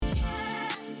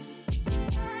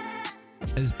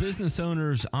As business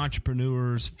owners,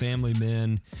 entrepreneurs, family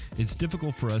men, it's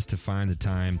difficult for us to find the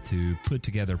time to put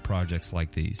together projects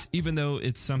like these. Even though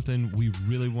it's something we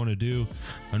really want to do,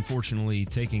 unfortunately,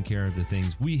 taking care of the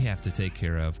things we have to take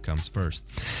care of comes first.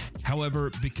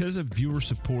 However, because of viewer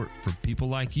support for people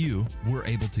like you, we're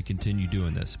able to continue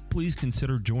doing this. Please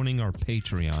consider joining our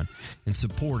Patreon and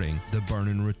supporting the Burn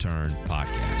and Return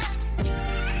podcast.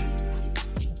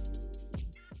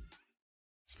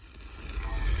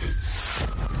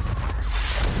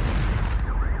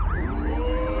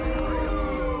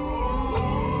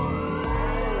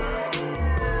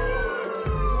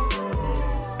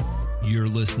 You're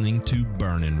listening to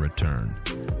Burn and Return,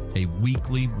 a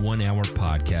weekly 1-hour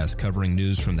podcast covering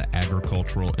news from the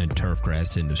agricultural and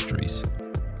turfgrass industries.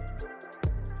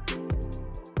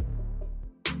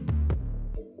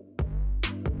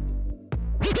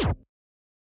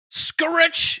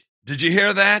 Scritch! Did you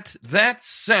hear that? That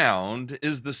sound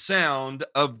is the sound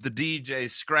of the DJ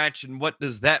Scratch. And what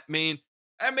does that mean?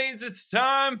 That means it's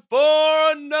time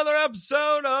for another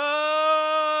episode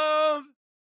of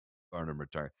Burn and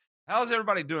Return. How's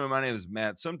everybody doing? My name is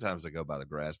Matt. Sometimes I go by the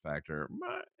Grass Factor.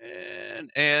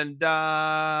 And we're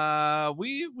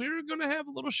going to have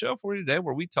a little show for you today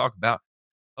where we talk about,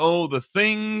 the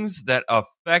things that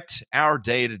affect our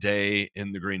day-to-day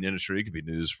in the green industry. It could be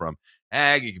news from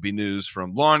ag. It could be news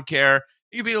from lawn care.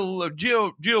 It could be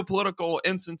geopolitical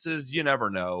instances. You never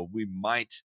know. We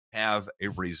might have a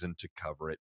reason to cover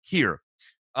it here.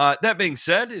 That being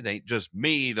said, it ain't just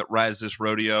me that rides this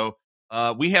rodeo.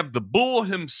 We have the bull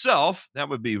himself. That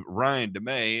would be Ryan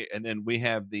DeMay. And then we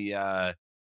have the,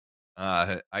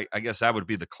 I guess I would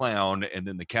be the clown. And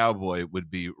then the cowboy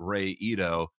would be Ray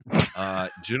Ito.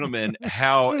 Gentlemen,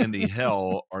 how in the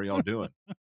hell are y'all doing?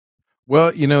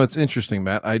 Well, it's interesting,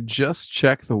 Matt. I just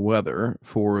checked the weather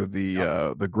for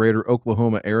the greater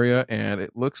Oklahoma area, and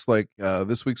it looks like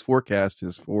this week's forecast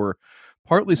is for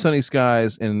partly sunny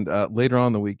skies, and later on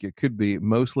in the week, it could be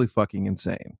mostly fucking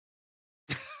insane.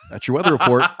 That's your weather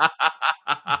report.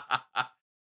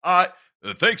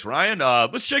 Thanks, Ryan.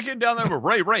 Let's check in down there with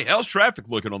Ray. Ray, how's traffic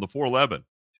looking on the 411?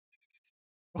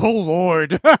 Oh,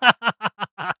 Lord.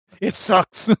 It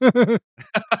sucks.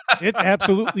 It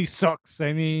absolutely sucks.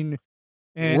 I mean,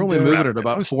 and we're only moving at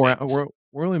about 4.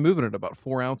 We're only moving at about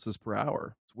 4 ounces per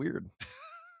hour. It's weird.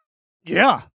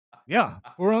 Yeah.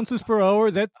 4 ounces per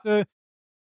hour. That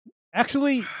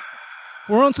actually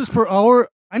 4 ounces per hour.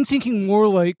 I'm thinking more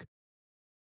like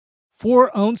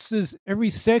 4 ounces every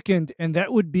second, and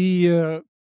that would be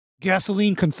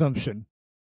gasoline consumption.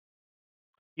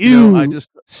 Ew!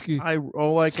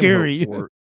 All I can hope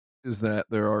for is that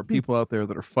there are people out there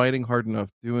that are fighting hard enough,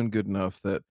 doing good enough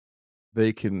that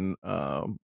they can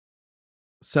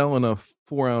sell enough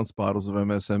 4-ounce bottles of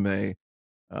MSMA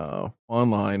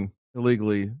online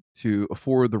illegally to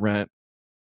afford the rent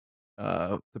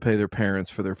to pay their parents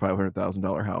for their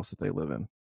 $500,000 house that they live in.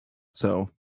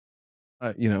 So,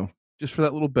 just for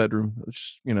that little bedroom,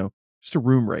 it's just a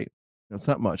room rate. It's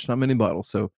not much, not many bottles.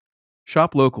 So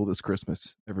shop local this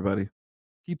Christmas, everybody.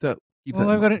 Keep that.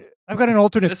 I've got an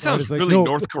alternate. That sounds really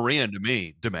North Korean to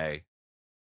me, DeMay.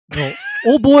 No,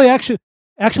 old boy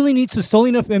actually needs to sell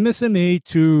enough MSMA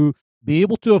to be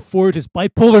able to afford his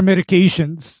bipolar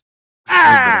medications.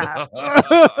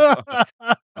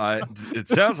 It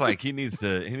sounds like he needs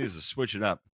to switch it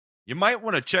up. You might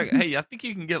want to check. Hey, I think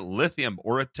you can get lithium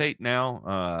orotate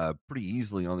now pretty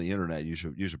easily on the internet. You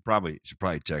should probably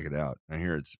check it out. I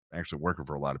hear it's actually working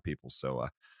for a lot of people. So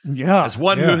yeah, as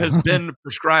one who has been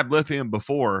prescribed lithium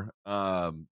before,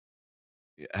 have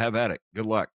at it. Good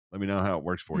luck. Let me know how it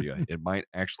works for you. It might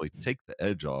actually take the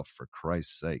edge off, for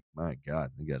Christ's sake. My God,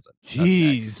 you guys are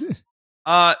jeez.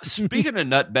 Speaking of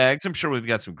nutbags, I'm sure we've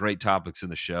got some great topics in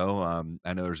the show.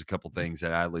 I know there's a couple things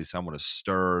that I want to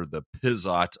stir the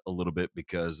pizzot a little bit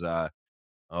because, I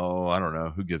don't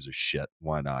know, who gives a shit?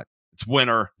 Why not? It's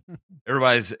winter.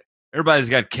 Everybody's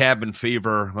got cabin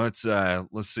fever. Let's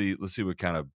see what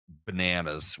kind of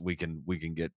bananas we can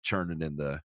get churning in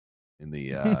the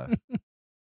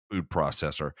food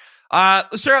processor.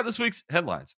 Let's check out this week's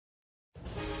headlines.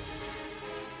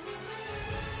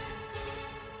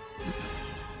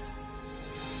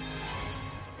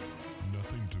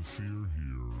 Nothing to fear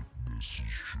here.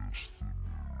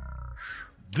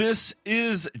 This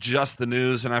is just the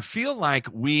news, and I feel like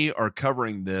we are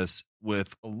covering this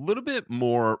with a little bit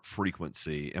more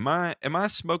frequency. Am I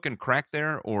smoking crack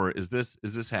there, or is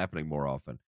this happening more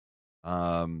often?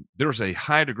 There's a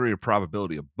high degree of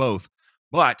probability of both,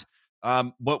 but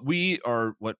what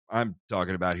I'm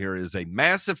talking about here is a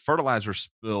massive fertilizer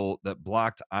spill that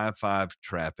blocked I-5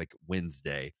 traffic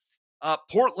Wednesday.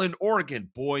 Portland, Oregon.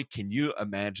 Boy, can you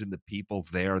imagine the people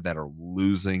there that are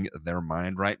losing their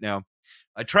mind right now?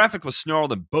 Traffic was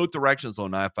snarled in both directions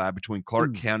on I-5 between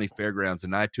Clark County Fairgrounds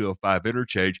and I-205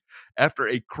 interchange after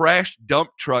a crashed dump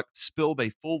truck spilled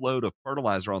a full load of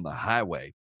fertilizer on the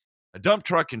highway. A dump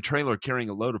truck and trailer carrying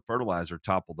a load of fertilizer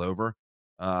toppled over,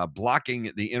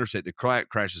 blocking the interstate. The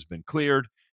crash has been cleared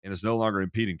and is no longer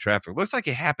impeding traffic. Looks like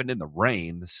it happened in the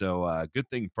rain, so good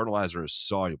thing fertilizer is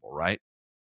soluble, right?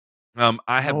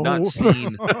 I have not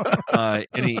seen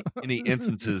any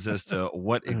instances as to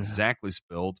what exactly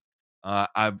spilled.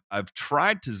 I've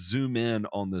tried to zoom in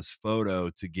on this photo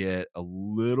to get a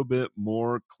little bit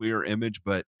more clear image,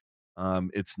 but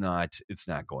it's not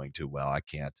going too well. I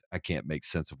can't make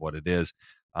sense of what it is.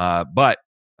 But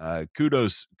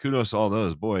kudos to all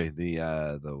those. Boy,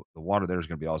 the water there is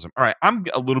going to be awesome. All right, I'm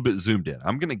a little bit zoomed in.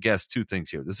 I'm going to guess two things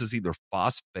here. This is either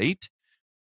phosphate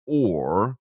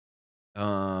or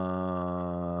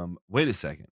wait a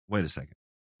second.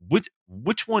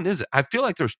 Which one is it? I feel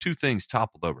like there's two things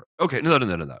toppled over. Okay, no.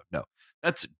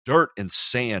 That's dirt and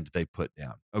sand they put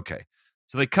down. Okay.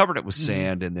 So they covered it with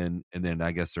sand and then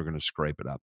I guess they're going to scrape it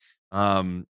up.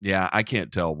 Yeah, I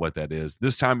can't tell what that is.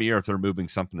 This time of year, if they're moving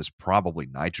something, it's probably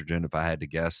nitrogen, if I had to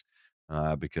guess.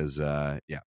 Because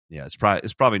it's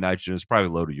probably nitrogen. It's probably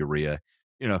a load of urea.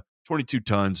 22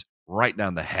 tons right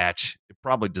down the hatch. It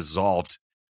probably dissolved.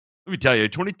 Let me tell you,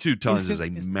 22 tons is a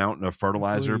mountain of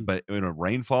fertilizer, but in a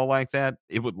rainfall like that,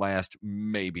 it would last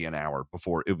maybe an hour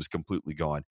before it was completely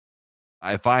gone.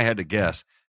 If I had to guess,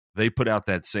 they put out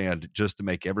that sand just to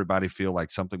make everybody feel like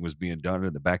something was being done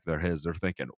in the back of their heads. They're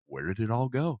thinking, where did it all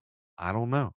go? I don't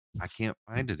know. I can't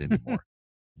find it anymore.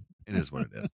 It is what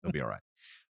it is. They'll be all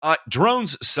right.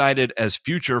 Drones cited as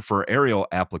future for aerial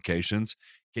applications.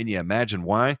 Can you imagine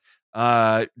why?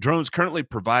 Drones currently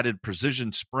provided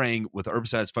precision spraying with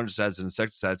herbicides, fungicides, and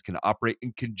insecticides can operate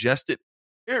in congested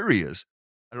areas.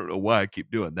 I don't know why I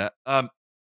keep doing that.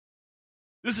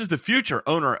 This is the future,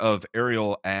 owner of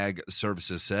Aerial Ag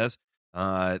Services says.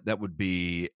 That would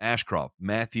be Ashcroft,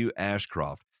 Matthew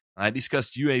Ashcroft. I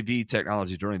discussed UAV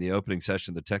technology during the opening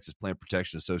session of the Texas Plant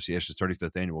Protection Association's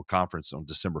 35th annual conference on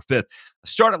December 5th. I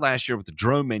started last year with a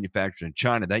drone manufacturer in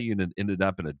China. That unit ended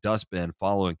up in a dustbin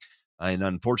following an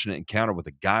unfortunate encounter with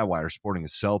a guy wire sporting a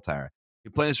cell tower. He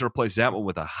plans to replace that one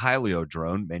with a Hylio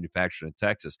drone manufactured in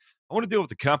Texas. I want to deal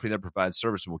with a company that provides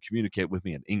service and will communicate with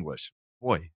me in English.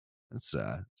 Boy, that's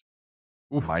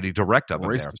mighty direct of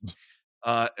him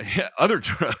there. Other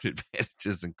drone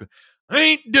advantages include, I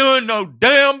ain't doing no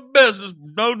damn business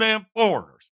with no damn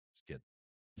foreigners. Just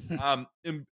kidding.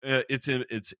 It's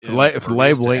if the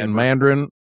label ain't in Mandarin,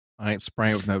 I ain't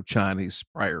spraying with no Chinese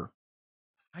sprayer.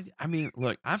 I mean,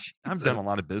 look, I've done a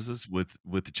lot of business with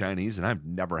the Chinese, and I've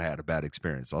never had a bad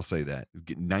experience. I'll say that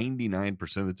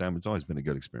 99% of the time, it's always been a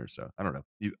good experience. So I don't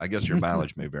know. I guess your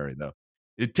mileage may vary, though.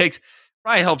 It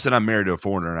probably helps that I'm married to a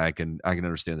foreigner, and I can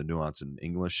understand the nuance in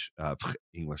English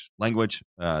language.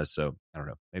 So I don't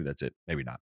know. Maybe that's it. Maybe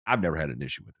not. I've never had an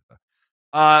issue with it, though.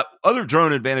 Other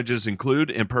drone advantages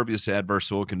include impervious to adverse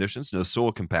soil conditions, no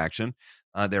soil compaction.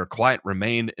 They're quiet,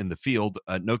 remain in the field,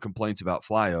 no complaints about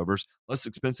flyovers, less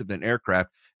expensive than aircraft,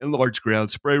 and large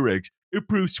ground spray rigs.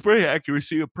 Improved spray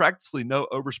accuracy with practically no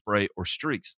overspray or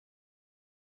streaks.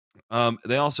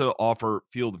 They also offer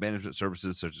field management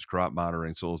services such as crop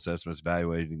monitoring, soil assessments,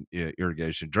 evaluating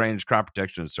irrigation, drainage, crop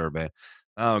protection, and survey.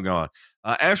 Oh, go on.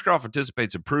 Ashcroft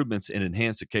anticipates improvements in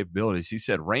enhanced capabilities. He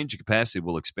said range and capacity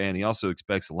will expand. He also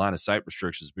expects the line of sight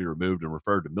restrictions to be removed and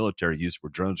referred to military use where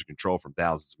drones are controlled from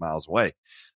thousands of miles away.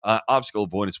 Obstacle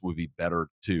avoidance will be better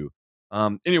too.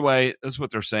 Anyway, that's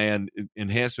what they're saying.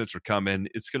 Enhancements are coming.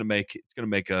 It's going to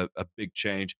make a big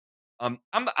change. I'm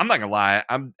not gonna lie.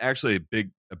 I'm actually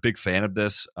a big fan of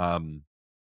this,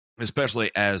 especially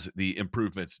as the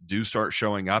improvements do start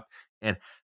showing up. And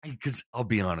because I'll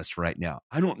be honest right now,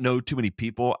 I don't know too many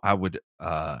people I would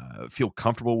feel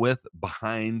comfortable with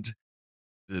behind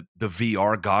the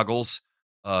VR goggles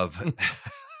of.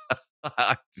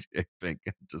 I think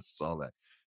I just saw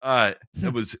that.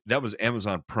 That was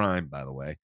Amazon Prime, by the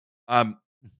way. And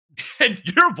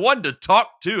you're one to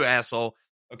talk to, asshole.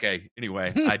 Okay,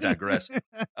 anyway, I digress.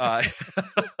 I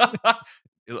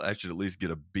should at least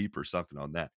get a beep or something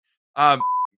on that.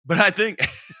 But I think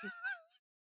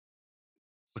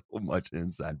so much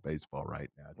inside baseball right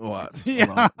now. What?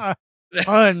 Yeah,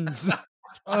 tons.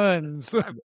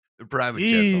 The private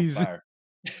jet's on fire.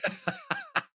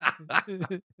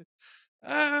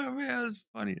 Oh man, that's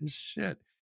funny as shit.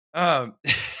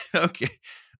 Okay,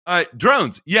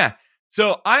 drones. Yeah.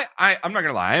 So I'm not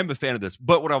gonna lie, I am a fan of this.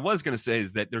 But what I was gonna say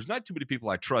is that there's not too many people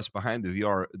I trust behind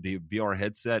the VR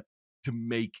headset to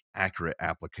make accurate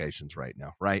applications right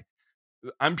now, right?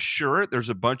 I'm sure there's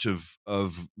a bunch of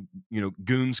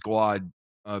Goon Squad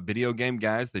video game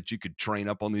guys that you could train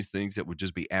up on these things that would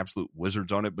just be absolute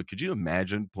wizards on it. But could you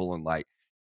imagine pulling like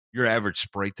your average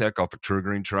spray tech off a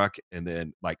triggering truck and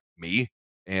then like me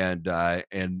and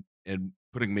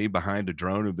putting me behind a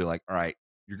drone and be like, all right,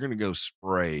 you're gonna go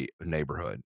spray a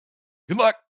neighborhood. Good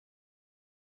luck.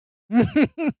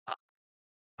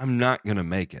 I'm not gonna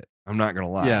make it. I'm not gonna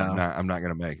lie. Yeah. I'm not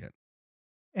gonna make it.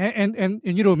 And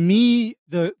me,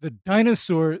 the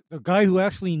dinosaur, the guy who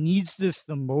actually needs this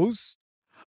the most,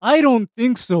 I don't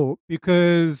think so,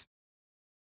 because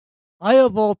I,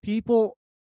 of all people,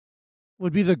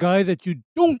 would be the guy that you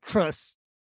don't trust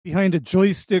behind a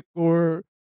joystick or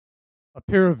a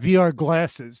pair of VR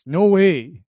glasses. No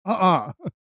way.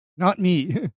 Not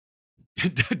me.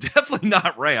 Definitely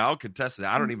not Ray. I'll contest that.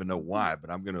 I don't even know why,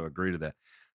 but I'm going to agree to that.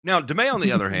 Now, DeMay, on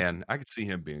the other hand, I could see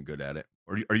him being good at it.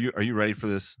 Are you ready for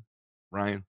this,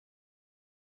 Ryan?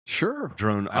 Sure.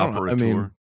 Drone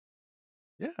operator.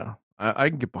 Yeah, I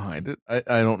can get behind it.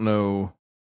 I don't know.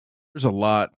 There's a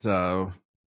lot to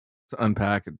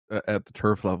unpack at the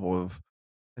turf level of.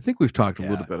 I think we've talked a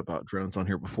little bit about drones on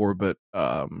here before, but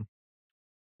finding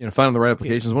the right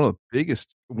application is one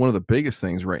of the biggest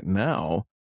things right now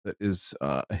that is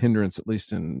a hindrance, at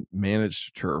least in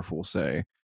managed turf. We'll say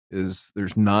is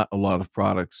there's not a lot of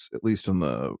products, at least on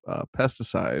the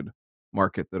pesticide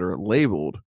market, that are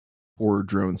labeled for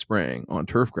drone spraying on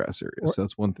turf grass areas. So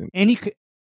that's one thing.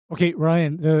 Okay,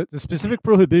 Ryan, the specific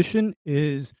prohibition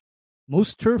is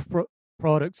most turf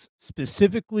products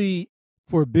specifically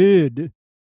forbid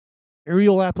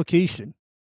aerial application.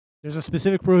 There's a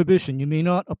specific prohibition. You may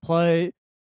not apply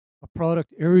a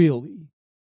product aerially.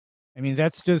 I mean,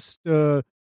 that's just, and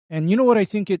you know what I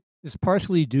think it is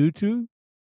partially due to?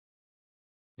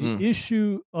 The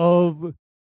issue of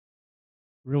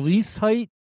release height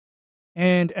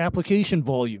and application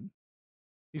volume.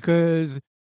 Because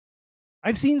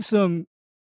I've seen some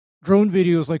drone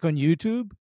videos like on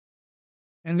YouTube,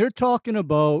 and they're talking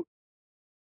about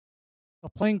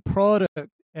applying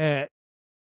product at,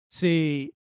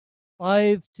 say,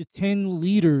 5 to 10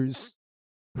 liters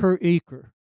per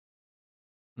acre.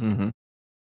 Mm-hmm.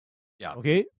 Yeah.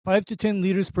 Okay, 5 to 10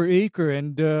 liters per acre,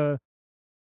 and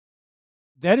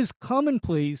that is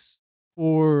commonplace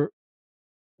for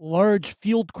large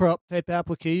field crop type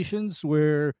applications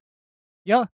where,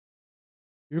 you're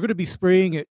going to be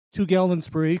spraying at 2 gallons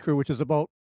per acre, which is about,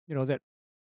 that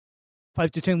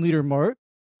 5 to 10 liter mark.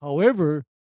 However,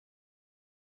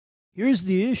 here's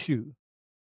the issue.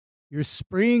 You're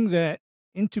spraying that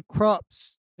into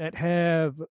crops that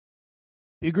have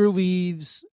bigger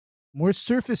leaves, more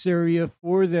surface area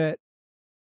for that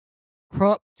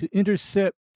crop to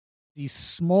intercept these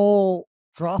small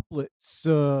droplets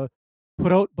put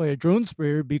out by a drone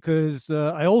sprayer, because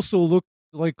I also looked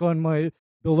like on my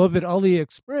beloved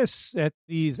AliExpress at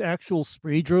these actual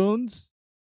spray drones.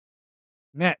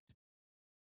 Matt,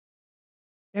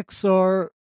 XR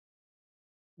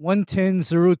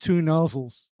 11002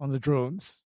 nozzles on the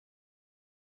drones.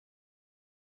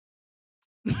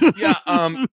 Yeah,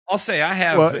 I'll say I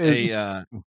have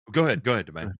Go ahead,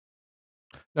 Domain.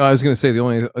 No, I was going to say the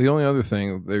only other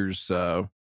thing, there's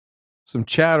some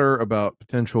chatter about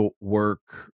potential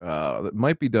work that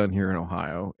might be done here in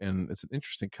Ohio, and it's an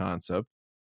interesting concept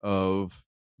of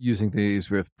using these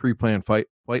with pre-planned flight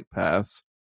paths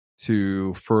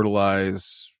to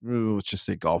fertilize, let's just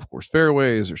say golf course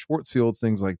fairways or sports fields,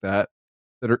 things like that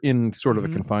are in sort of a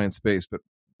confined space, but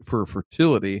for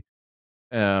fertility,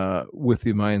 with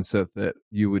the mindset that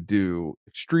you would do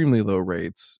extremely low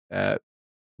rates at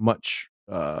much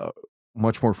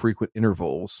more frequent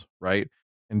intervals, right?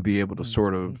 And be able to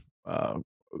sort of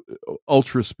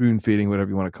ultra spoon feeding, whatever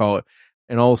you want to call it,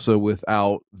 and also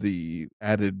without the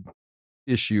added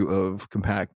issue of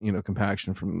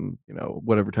compaction from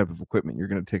whatever type of equipment you're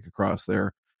going to take across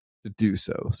there to do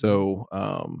so. So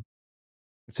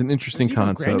it's an interesting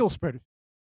concept.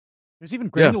 There's even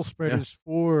granule spreaders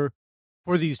for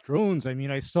these drones. I mean,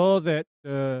 I saw that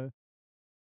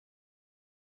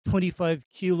 25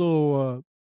 kilo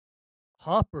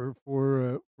hopper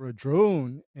for a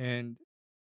drone, and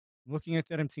looking at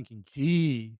that, I'm thinking,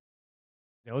 gee,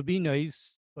 that would be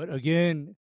nice. But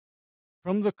again,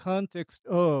 from the context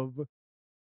of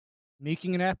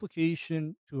making an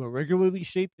application to a regularly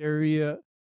shaped area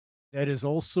that is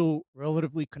also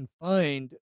relatively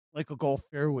confined, like a golf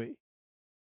fairway.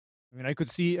 I mean, I could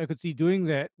see doing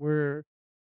that, where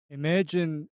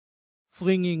imagine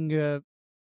flinging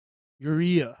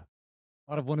urea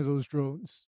out of one of those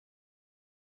drones.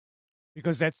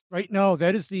 Because that's right now,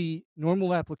 that is the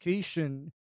normal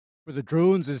application for the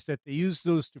drones is that they use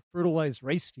those to fertilize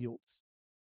rice fields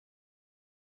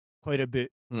quite a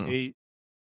bit. They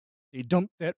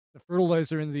dump the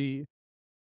fertilizer in the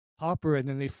hopper and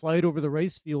then they fly it over the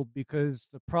rice field, because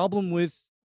the problem with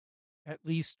at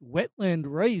least wetland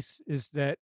rice is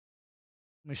that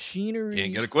machinery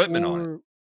Can't get equipment on it.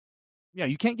 Yeah,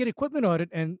 you can't get equipment on it,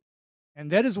 and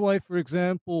that is why, for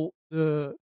example,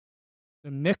 the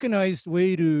mechanized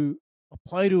way to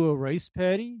apply to a rice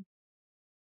paddy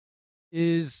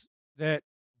is that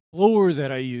blower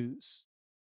that I use.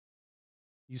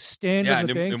 You stand on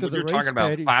the bank of the rice paddy. You're talking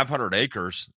about 500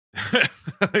 acres.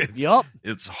 Yup.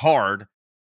 It's hard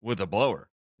with a blower.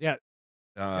 Yeah.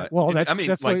 Well,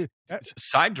 that's like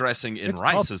side dressing in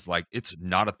rice tough. is like, it's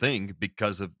not a thing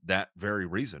because of that very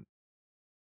reason.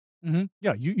 Mm-hmm.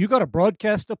 Yeah, you got to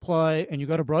broadcast apply, and you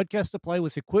got to broadcast apply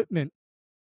with equipment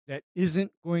that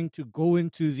isn't going to go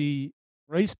into the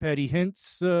rice paddy.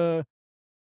 Hence, I've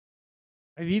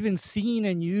even seen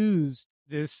and used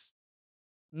this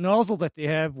nozzle that they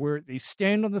have where they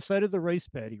stand on the side of the rice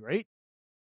paddy, right?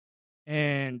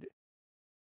 And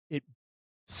it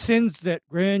sends that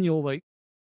granule like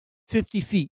 50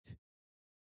 feet.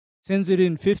 Sends it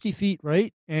in 50 feet,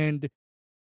 right? And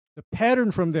the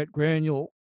pattern from that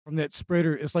granule, from that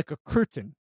spreader, is like a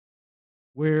curtain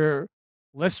where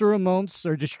lesser amounts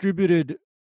are distributed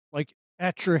like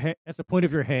at the point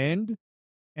of your hand,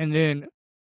 and then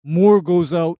more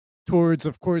goes out towards,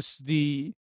 of course,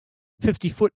 the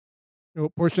 50-foot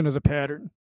portion of the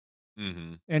pattern.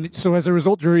 Mm-hmm. And so as a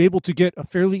result, you're able to get a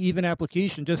fairly even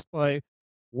application just by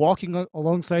walking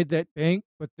alongside that bank.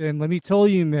 But then let me tell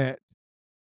you, Matt,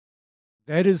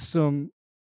 that is some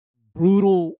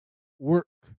brutal work.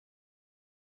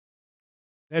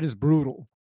 That is brutal.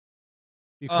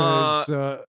 Because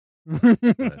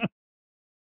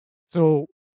so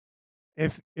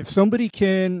if somebody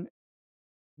can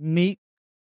make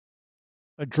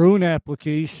a drone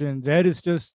application, that is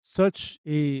just such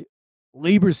a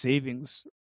labor savings.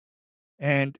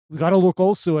 And we got to look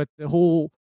also at the whole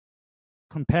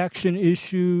compaction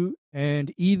issue,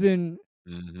 and even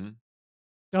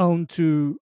down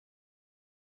to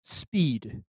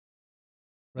speed,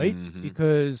 right?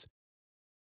 Because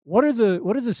what are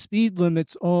the speed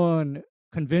limits on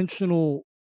conventional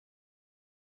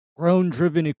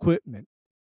ground-driven equipment?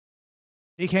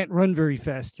 They can't run very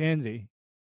fast, can they?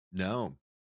 No,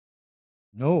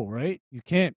 right? You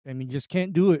can't. I mean, you just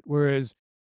can't do it. Whereas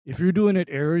if you're doing it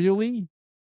aerially,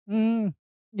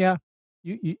 yeah,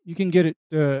 you can get it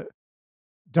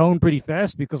down pretty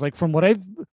fast, because, like, from what I've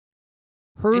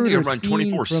heard, you can run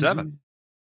 24/7.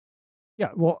 Yeah,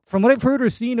 well, from what I've heard or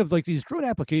seen of like these drone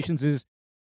applications, is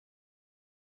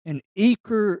an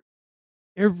acre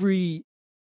every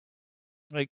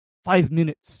like 5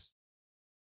 minutes.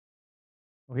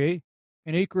 Okay,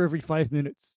 an acre every 5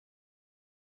 minutes.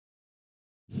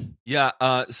 Yeah.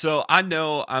 So I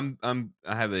know I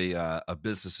have a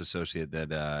business associate that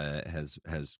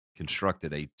has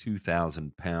constructed a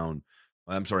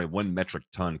 1 metric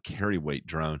ton carry weight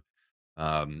drone.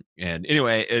 And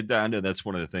anyway, I know that's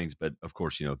one of the things, but of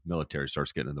course, military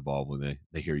starts getting involved when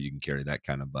they hear you can carry that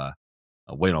kind of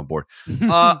weight on board.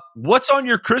 What's on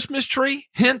your Christmas tree?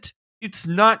 Hint: it's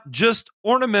not just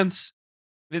ornaments.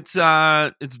 It's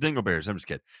dingleberries. I'm just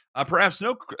kidding. Perhaps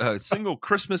no single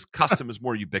Christmas custom is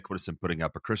more ubiquitous than putting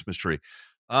up a Christmas tree.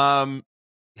 Here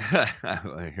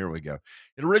we go.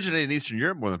 It originated in Eastern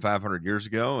Europe more than 500 years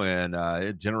ago, and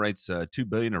it generates $2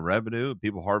 billion in revenue.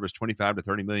 People harvest 25 to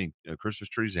 30 million Christmas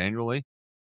trees annually.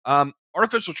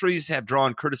 Artificial trees have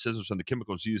drawn criticisms from the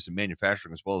chemicals used in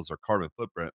manufacturing as well as their carbon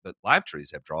footprint, but live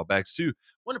trees have drawbacks too.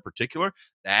 One in particular,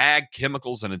 the ag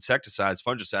chemicals and insecticides,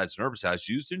 fungicides, and herbicides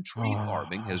used in tree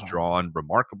farming has drawn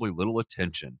remarkably little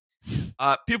attention.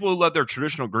 People who love their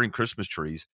traditional green Christmas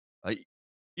trees,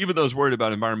 even those worried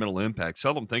about environmental impact,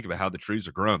 seldom think about how the trees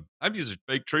are grown. I've used a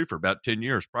fake tree for about 10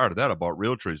 years. Prior to that, I bought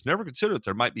real trees. Never considered that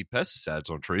there might be pesticides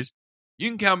on trees. You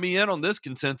can count me in on this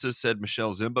consensus, said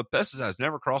Michelle Zimba. Pesticides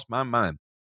never crossed my mind.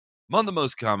 Among the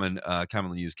most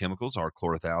commonly used chemicals are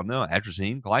chlorothalonil,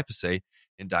 atrazine, glyphosate,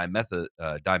 and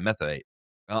dimethoate,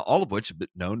 all of which have been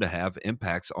known to have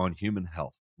impacts on human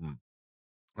health.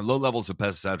 Low levels of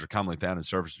pesticides are commonly found in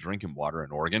surface drinking water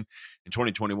in Oregon. In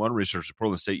 2021, researchers at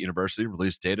Portland State University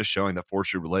released data showing that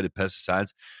forestry-related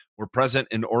pesticides were present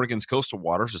in Oregon's coastal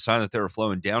waters, a sign that they were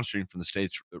flowing downstream from the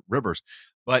state's rivers.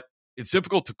 But it's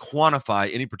difficult to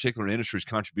quantify any particular industry's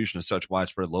contribution to such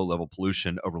widespread low-level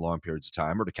pollution over long periods of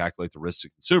time, or to calculate the risks to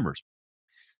consumers.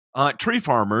 Tree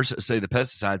farmers say the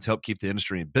pesticides help keep the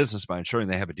industry in business by ensuring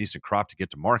they have a decent crop to get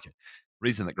to market. The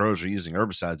reason that growers are using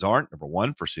herbicides aren't, number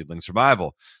one, for seedling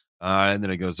survival. And then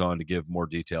it goes on to give more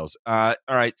details. All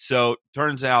right, so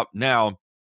turns out now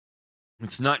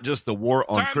it's not just the war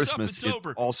on Time's Christmas; up, it's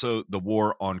over. also the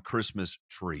war on Christmas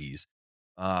trees.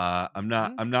 I'm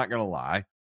not gonna lie.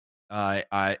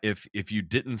 If you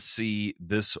didn't see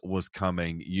this was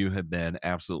coming, you have been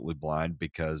absolutely blind,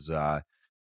 because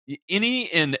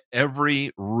any and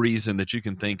every reason that you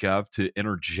can think of to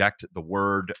interject the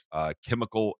word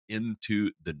chemical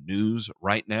into the news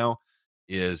right now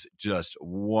is just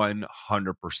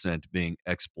 100% being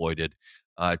exploited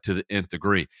to the nth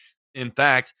degree. In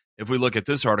fact, if we look at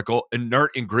this article,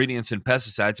 inert ingredients in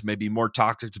pesticides may be more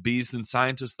toxic to bees than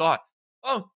scientists thought.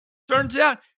 Oh, turns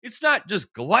out it's not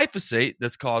just glyphosate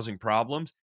that's causing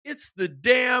problems. It's the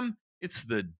damn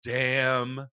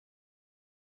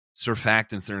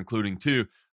surfactants they're including too.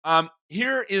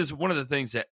 Here is one of the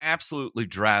things that absolutely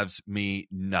drives me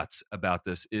nuts about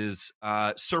this is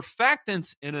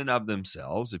surfactants in and of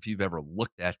themselves. If you've ever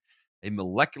looked at a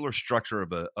molecular structure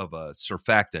of a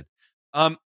surfactant,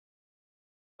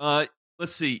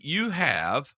 let's see. You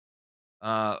have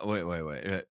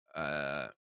wait.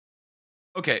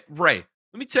 Okay, Ray.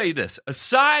 Let me tell you this.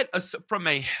 Aside from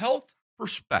a health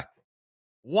perspective,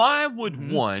 why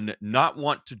would one not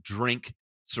want to drink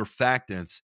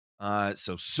surfactants?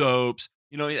 So soaps,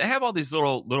 they have all these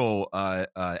little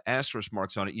asterisk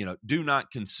marks on it. Do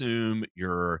not consume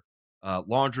your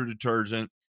laundry detergent.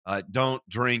 Don't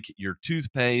drink your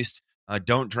toothpaste.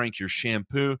 Don't drink your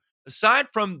shampoo. Aside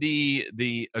from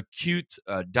the acute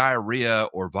diarrhea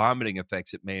or vomiting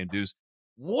effects it may induce,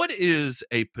 what is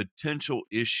a potential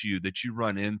issue that you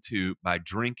run into by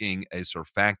drinking a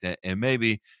surfactant, and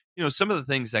maybe some of the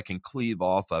things that can cleave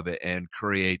off of it and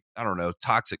create, I don't know,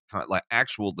 toxic, like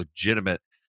actual legitimate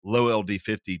low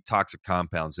LD50 toxic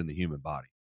compounds in the human body?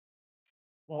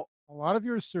 Well, a lot of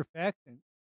your surfactants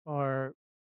are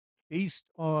based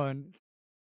on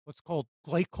what's called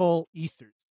glycol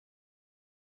ethers.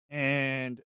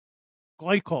 And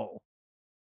glycol,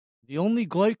 the only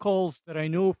glycols that I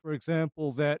know, for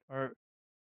example, that are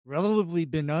relatively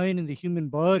benign in the human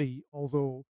body,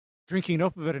 although drinking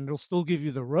enough of it and it'll still give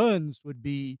you the runs, would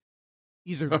be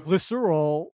either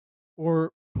glycerol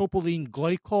or propylene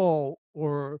glycol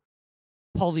or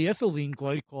polyethylene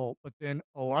glycol. But then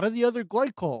a lot of the other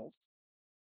glycols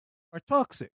are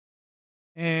toxic.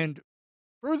 And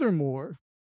furthermore,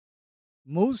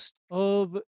 most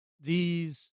of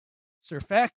these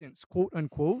surfactants, quote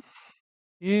unquote,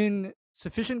 in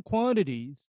sufficient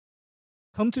quantities,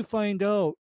 come to find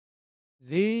out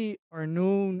they are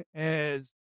known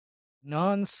as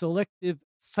non-selective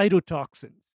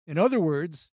cytotoxins. In other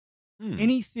words,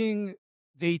 anything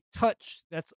they touch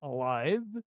that's alive,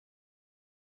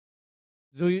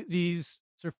 these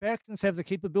surfactants have the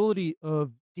capability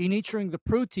of denaturing the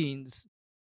proteins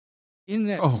in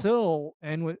that cell,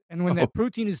 and when that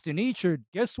protein is denatured,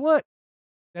 guess what?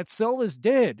 That cell is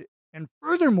dead. And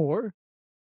furthermore,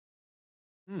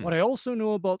 what I also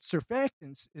know about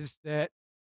surfactants is that,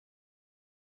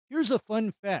 here's a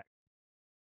fun fact.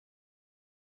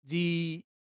 The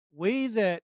way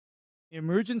that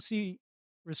emergency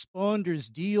responders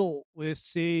deal with,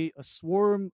 say, a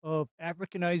swarm of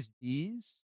Africanized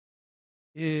bees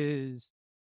is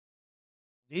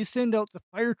they send out the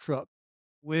fire truck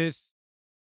with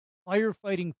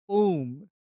firefighting foam.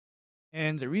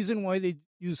 And the reason why they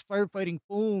use firefighting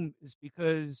foam is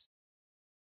because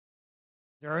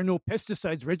there are no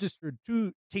pesticides registered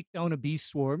to take down a bee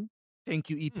swarm.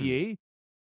 Thank you, EPA.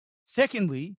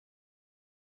 Secondly,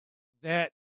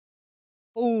 that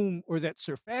foam or that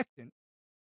surfactant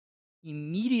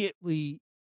immediately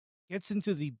gets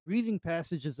into the breathing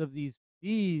passages of these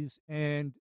bees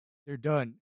and they're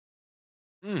done.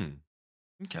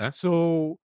 Okay.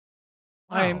 So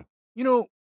Wow.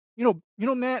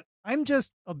 Matt, I'm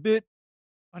just a bit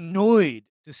annoyed,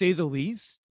 to say the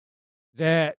least,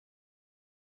 that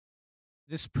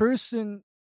this person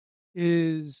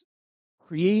is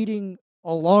creating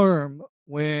alarm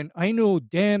when I know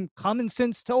damn common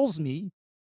sense tells me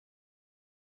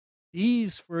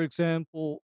bees, for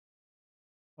example,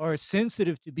 are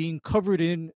sensitive to being covered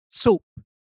in soap.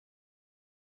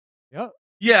 Yeah.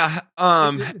 Yeah,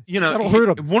 that'll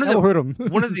hurt them. One That'll hurt them.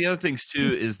 one of the other things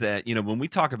too is that when we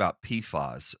talk about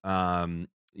PFAS,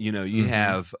 you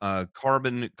have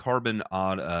carbon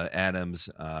atoms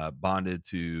bonded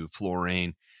to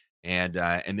fluorine, and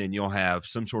then you'll have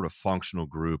some sort of functional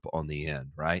group on the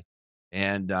end, right?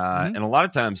 And and a lot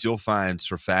of times you'll find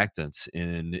surfactants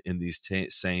in these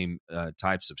same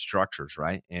types of structures,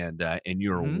 right? And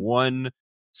you're one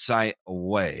site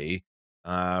away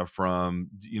from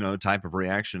type of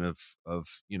reaction of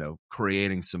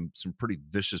creating some pretty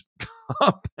vicious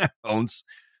compounds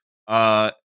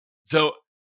So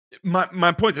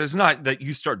my point is not that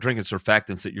you start drinking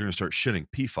surfactants that you're going to start shitting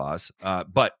PFAS.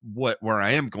 But where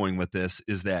I am going with this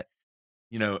is that,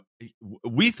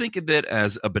 we think of it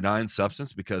as a benign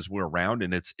substance because we're around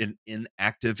and it's an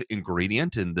inactive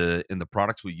ingredient in the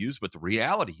products we use. But the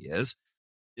reality is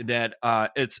that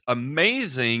it's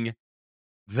amazing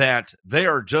that they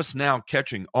are just now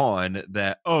catching on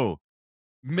that,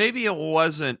 maybe it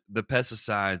wasn't the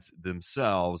pesticides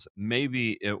themselves.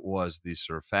 Maybe it was the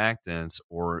surfactants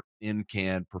or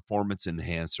in-can performance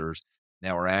enhancers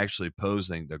that were actually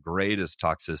posing the greatest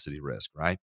toxicity risk,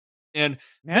 right? And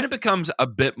then it becomes a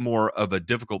bit more of a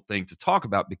difficult thing to talk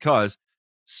about because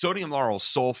sodium lauryl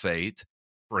sulfate,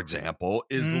 for example,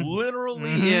 is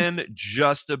literally in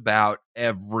just about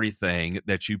everything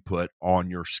that you put on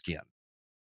your skin.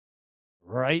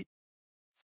 Right.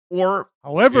 Or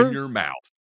however, in your mouth.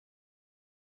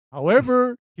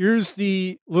 However, here's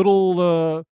the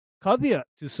little caveat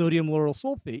to sodium lauryl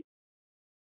sulfate.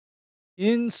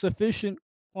 In sufficient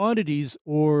quantities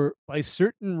or by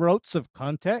certain routes of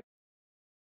contact,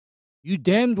 you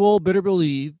damned well better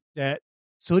believe that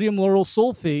sodium lauryl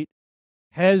sulfate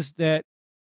has that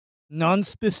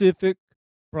non-specific,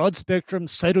 broad-spectrum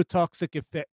cytotoxic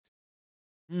effect.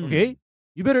 Okay?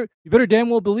 You better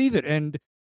damn well believe it. And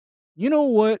you know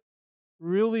what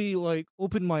really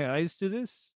opened my eyes to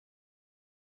this?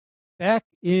 Back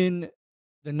in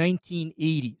the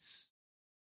 1980s.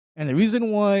 And the reason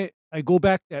why I go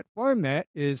back that far, Matt,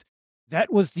 is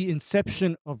that was the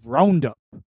inception of Roundup.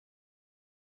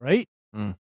 Right?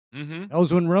 Mm-hmm. That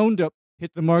was when Roundup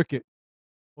hit the market.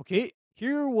 Okay,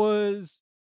 here was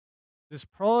this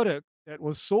product that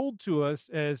was sold to us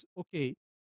as, okay,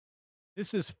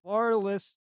 this is far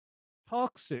less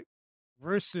toxic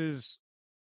versus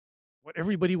what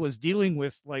everybody was dealing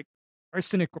with, like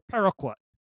arsenic or paraquat.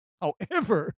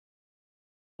 However,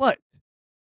 but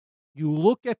you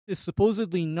look at this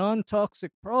supposedly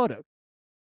non-toxic product,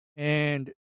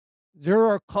 and there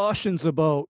are cautions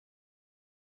about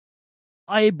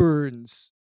eye burns,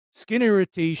 skin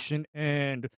irritation,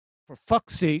 and for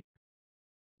fuck's sake,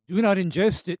 do not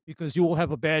ingest it because you will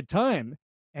have a bad time.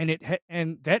 And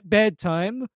and that bad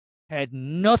time had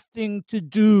nothing to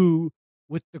do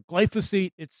with the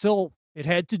glyphosate itself. It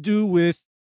had to do with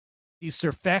the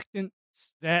surfactants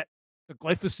that the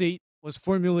glyphosate was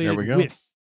formulated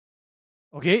with.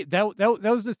 Okay, that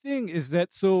was the thing, is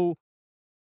that so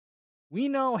we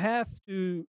now have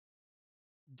to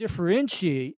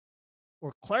differentiate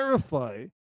or clarify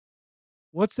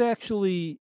what's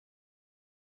actually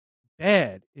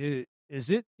bad. Is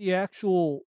it the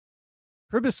actual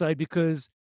herbicide? Because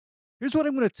here's what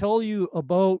I'm going to tell you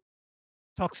about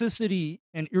toxicity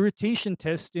and irritation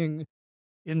testing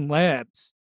in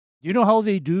labs. Do you know how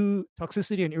they do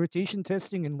toxicity and irritation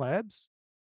testing in labs?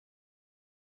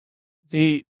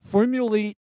 They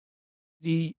formulate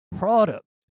the product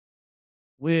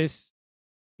with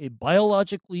a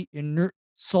biologically inert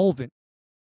solvent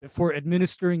before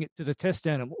administering it to the test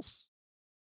animals.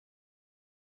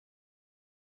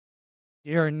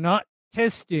 They are not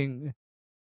testing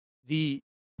the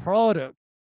product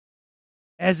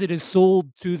as it is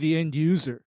sold to the end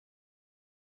user.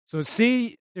 So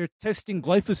say they're testing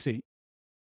glyphosate.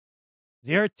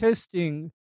 They are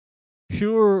testing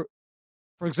pure,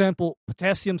 for example,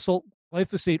 potassium salt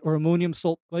glyphosate or ammonium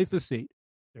salt glyphosate.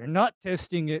 They're not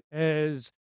testing it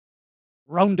as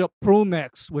Roundup Pro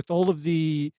Max with all of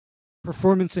the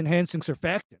performance-enhancing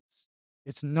surfactants.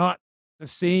 It's not the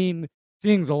same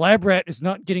thing. The lab rat is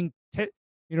not getting,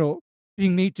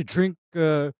 being made to drink,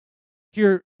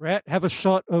 here, rat, have a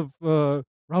shot of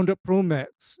Roundup Pro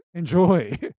Max.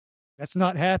 Enjoy. That's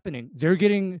not happening. They're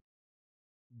getting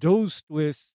dosed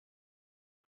with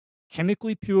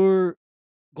chemically pure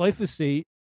glyphosate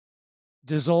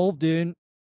dissolved in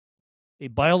a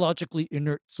biologically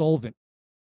inert solvent.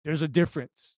 There's a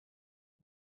difference.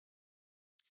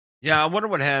 Yeah, I wonder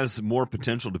what has more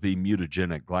potential to be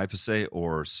mutagenic, glyphosate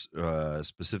or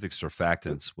specific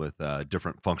surfactants with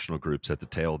different functional groups at the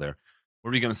tail there. What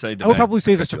were you going to say? I would probably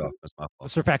say the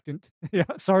surfactant. Yeah,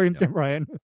 sorry, Ryan.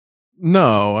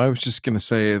 No, I was just going to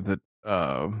say that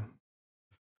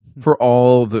for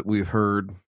all that we've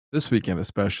heard this weekend,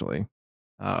 especially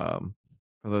for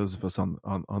those of us on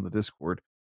the Discord,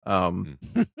 I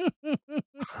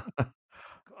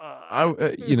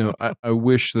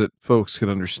wish that folks could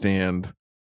understand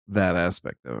that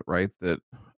aspect of it, right? That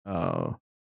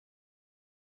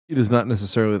it is not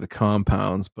necessarily the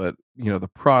compounds, but the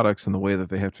products and the way that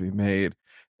they have to be made.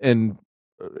 And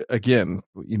again,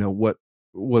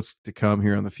 what's to come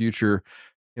here in the future.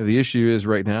 The issue is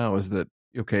right now is that,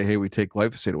 okay, hey, we take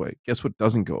glyphosate away. Guess what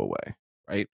doesn't go away,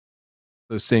 right?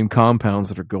 those same compounds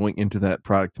that are going into that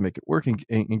product to make it work.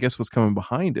 And guess what's coming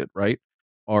behind it, right?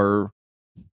 Are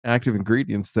active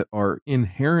ingredients that are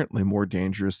inherently more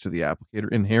dangerous to the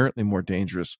applicator, inherently more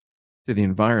dangerous to the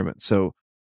environment. So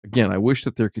again, I wish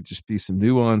that there could just be some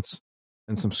nuance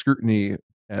and some scrutiny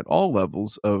at all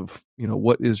levels of,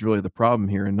 what is really the problem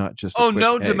here, and not just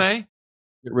DeMay,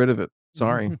 get rid of it.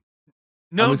 Sorry.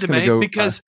 No, DeMay,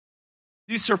 because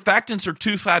these surfactants are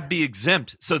 2,5-B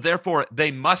exempt, so therefore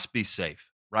they must be safe,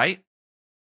 right?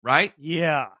 Right?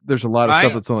 Yeah. There's a lot of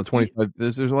stuff that's on the 25.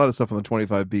 There's a lot of stuff on the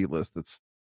 25B list that's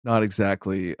not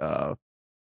exactly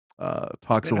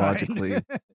toxicologically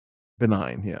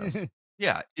benign. Yes.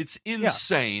 Yeah, it's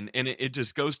insane, and it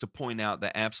just goes to point out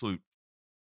the absolute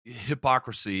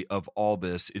hypocrisy of all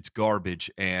this. It's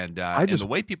garbage, and the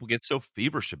way people get so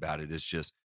feverish about it is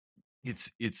just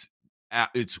it's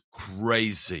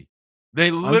crazy. They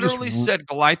literally said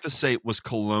glyphosate was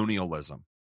colonialism.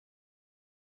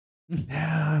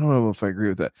 Yeah, I don't know if I agree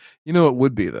with that. It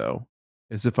would be, though,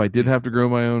 is if I did have to grow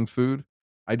my own food,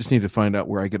 I just need to find out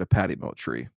where I get a patty melt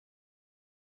tree.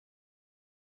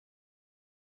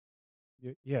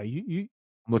 Yeah, you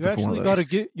actually got to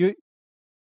get you.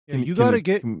 Yeah, you got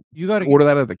to order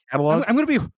that out of the catalog. I'm going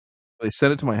to be. They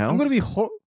send it to my house. I'm going to be. Can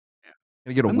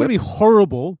I get a I'm whip? going to be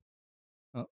horrible.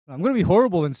 I'm going to be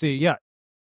horrible and say, yeah,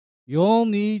 you'll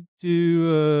need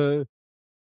to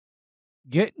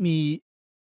get me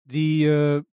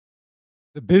the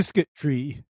biscuit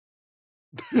tree.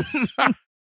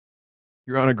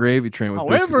 You're on a gravy train with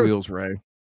biscuit wheels, Ray.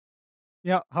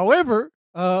 Yeah. However,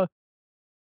 I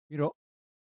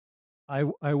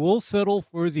will settle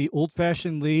for the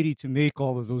old-fashioned lady to make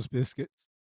all of those biscuits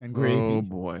and gravy. Oh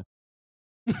boy,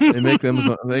 they make them.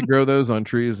 They grow those on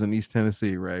trees in East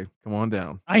Tennessee, Ray. Come on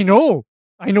down. I know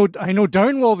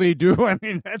darn well they do. I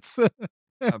mean, that's.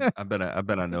 I bet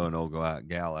I know an old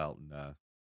gal out in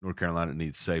North Carolina that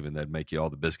needs saving. That'd make you all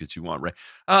the biscuits you want, Ray.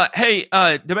 Hey,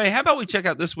 DeMay, how about we check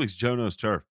out this week's Joe Knows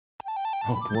Turf?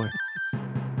 Oh boy.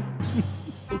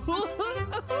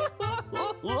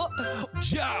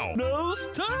 Joe Knows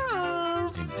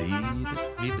Turf. Indeed,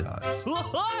 he does.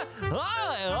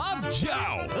 Hi, I'm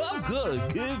Joe. I'm gonna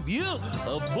give you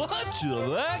a bunch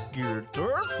of accurate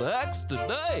turf facts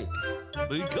today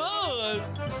because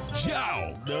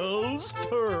Joe knows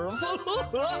turf.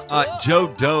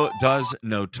 Joe does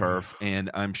know turf,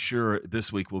 and I'm sure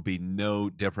this week will be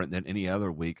no different than any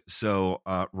other week. So,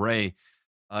 Ray,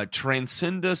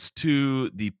 transcend us to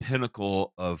the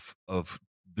pinnacle of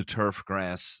the turf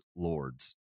grass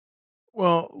lords.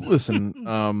 Well, listen,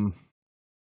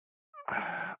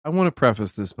 I want to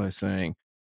preface this by saying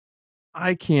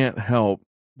I can't help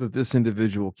that this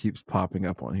individual keeps popping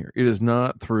up on here. It is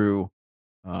not through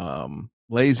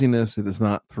laziness. It is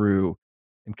not through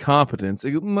incompetence,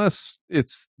 unless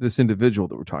it's this individual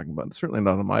that we're talking about. It's certainly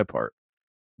not on my part.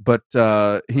 But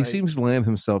he seems to land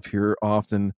himself here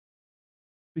often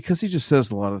because he just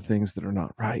says a lot of things that are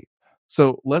not right.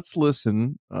 So let's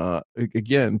listen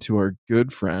again to our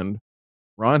good friend,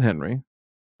 Ron Henry,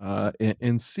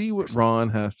 and see what Ron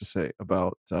has to say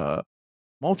about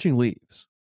mulching leaves.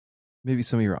 Maybe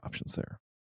some of your options there.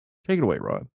 Take it away,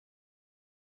 Ron.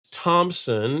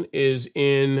 Thompson is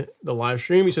in the live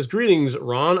stream. He says, "Greetings,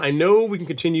 Ron. I know we can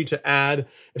continue to add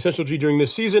Essential G during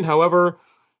this season. However,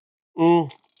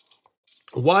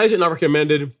 why is it not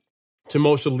recommended to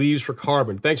mulch the leaves for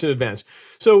carbon? Thanks in advance."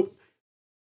 So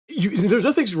there's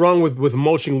nothing wrong with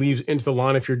mulching leaves into the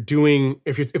lawn if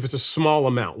it's a small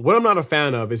amount. What I'm not a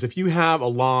fan of is if you have a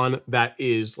lawn that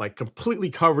is like completely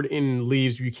covered in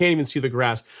leaves, you can't even see the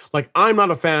grass. Like, I'm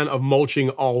not a fan of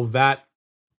mulching all that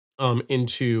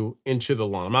into the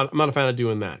lawn. I'm not a fan of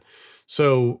doing that.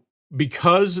 So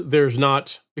because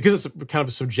it's kind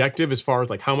of subjective as far as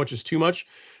like how much is too much,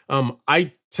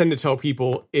 I tend to tell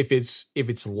people if it's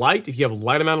light, if you have a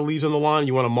light amount of leaves on the lawn,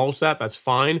 you want to mulch that's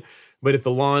fine. But if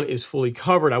the lawn is fully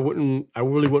covered, I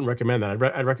really wouldn't recommend that.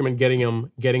 I'd recommend getting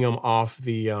them off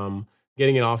the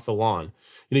lawn.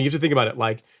 You have to think about it.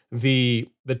 Like the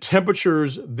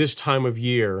temperatures this time of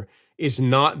year is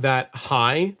not that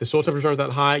high. The soil temperatures aren't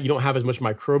that high. You don't have as much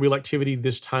microbial activity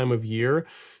this time of year.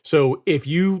 So if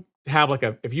you have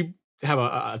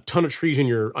a ton of trees on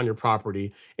your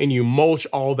property and you mulch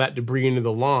all that debris into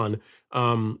the lawn,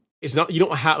 you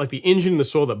don't have like the engine in the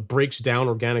soil that breaks down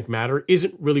organic matter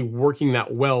isn't really working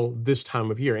that well this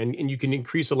time of year. And you can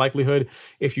increase the likelihood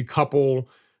if you couple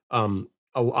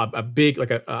a big,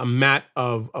 like a mat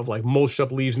of like mulched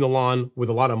up leaves in the lawn with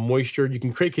a lot of moisture, you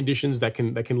can create conditions that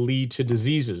can lead to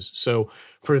diseases. So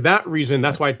for that reason,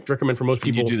 that's why I recommend for most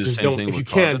people, just don't, if you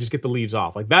can, just get the leaves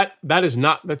off. Like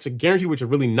that's a guarantee which will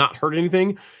really not hurt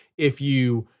anything if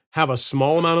you have a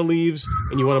small amount of leaves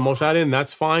and you want to mulch that in,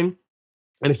 that's fine.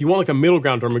 And if you want like a middle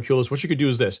ground Vermiculus, what you could do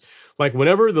is this. Like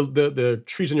whenever the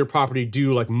trees on your property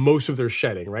do like most of their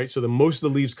shedding, right? So the most of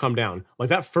the leaves come down. Like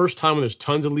that first time when there's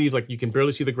tons of leaves, like you can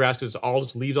barely see the grass because it's all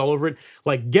just leaves all over it.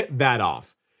 Like get that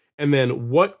off. And then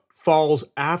what falls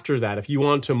after that, if you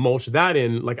want to mulch that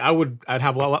in, like I'd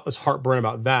have a lot less heartburn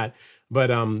about that.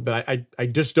 But I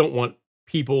just don't want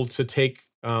people to take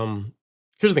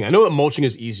here's the thing. I know that mulching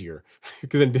is easier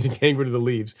than getting rid of the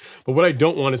leaves. But what I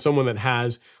don't want is someone that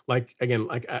has, like, again,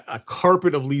 like a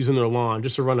carpet of leaves in their lawn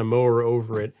just to run a mower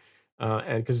over it.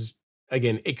 And because,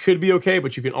 again, it could be okay,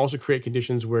 but you can also create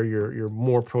conditions where you're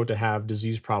more prone to have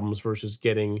disease problems versus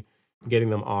getting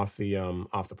them off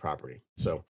the property.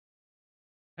 So,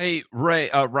 Hey,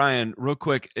 Ryan, real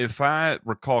quick, if I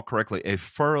recall correctly, a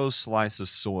furrow slice of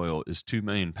soil is 2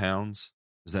 million pounds.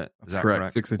 Is that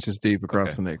correct? 6 inches deep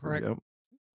across Okay. an acre. Correct. Yep.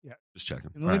 Yeah. Just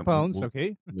checking. 2 million pounds.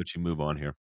 Okay. Let you move on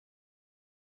here.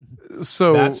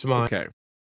 So That's mine. okay.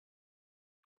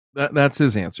 That's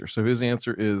his answer. So his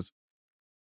answer is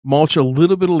mulch a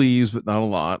little bit of leaves, but not a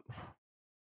lot,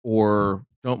 or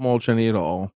don't mulch any at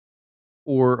all,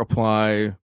 or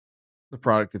apply the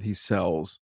product that he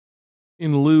sells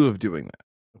in lieu of doing that.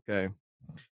 Okay.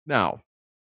 Now,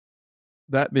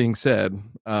 that being said,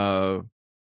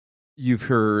 you've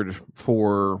heard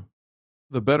for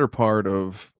the better part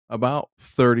of about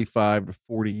 35 to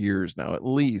 40 years now, at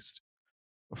least,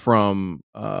 from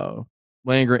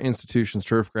land-grant institutions,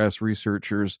 turfgrass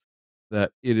researchers,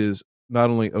 that it is not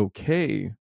only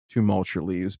okay to mulch your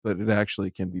leaves, but it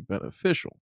actually can be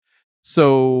beneficial.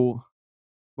 So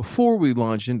before we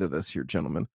launch into this here,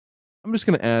 gentlemen, I'm just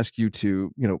going to ask you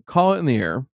to, call it in the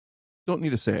air. Don't need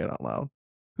to say it out loud.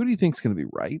 Who do you think is going to be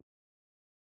right?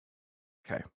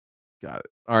 Okay. Got it.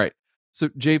 All right. So,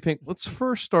 J-Pink, let's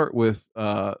first start with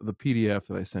the PDF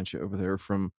that I sent you over there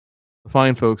from the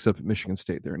fine folks up at Michigan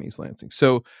State there in East Lansing.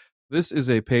 So, this is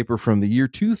a paper from the year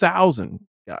 2000,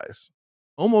 guys,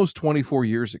 almost 24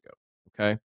 years ago.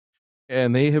 Okay.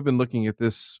 And they have been looking at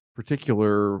this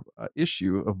particular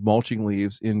issue of mulching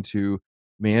leaves into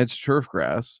managed turf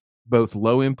grass, both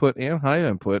low input and high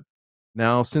input,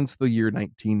 now since the year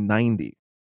 1990.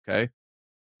 Okay.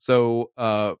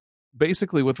 So,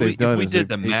 basically what they've done if we is did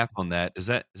the math on that, is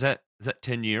that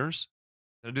 10 years?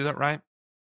 Did I do that right? Am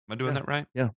I doing that right?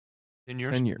 Yeah. 10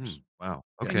 years? 10 years. Wow.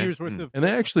 10 Okay. years worth of And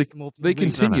they actually they multi-leaf.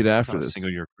 continued It's after not a this.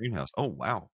 single year greenhouse. Oh,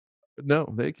 wow.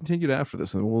 No, they continued after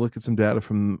this, and we'll look at some data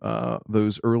from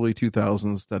those early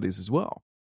 2000s studies as well.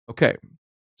 Okay,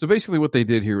 so basically what they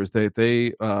did here is they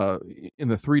in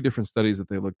the 3 different studies that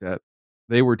they looked at,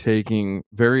 they were taking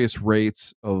various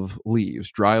rates of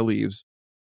leaves, dry leaves,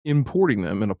 importing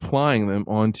them and applying them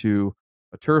onto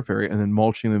a turf area and then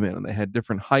mulching them in. And they had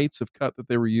different heights of cut that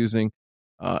they were using.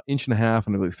 1.5 inches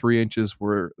and I believe 3 inches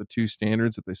were the 2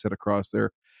 standards that they set across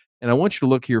there. And I want you to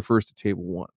look here first at table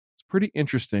 1. It's pretty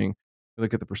interesting.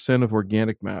 Look at the percent of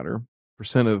organic matter,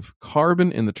 percent of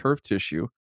carbon in the turf tissue,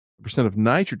 the percent of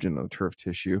nitrogen in the turf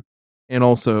tissue, and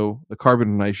also the carbon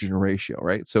to nitrogen ratio,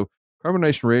 right? So carbon to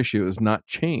nitrogen ratio is not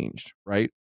changed, right,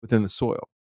 within the soil.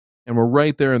 And we're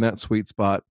right there in that sweet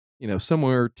spot,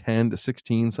 somewhere 10 to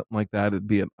 16, something like that. It'd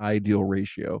be an ideal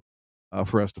ratio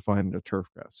for us to find in a turf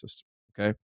grass system,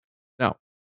 okay? Now,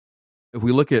 if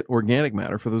we look at organic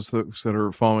matter, for those folks that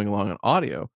are following along on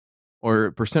audio,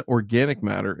 or percent organic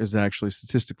matter is actually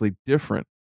statistically different.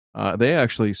 They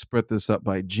actually split this up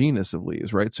by genus of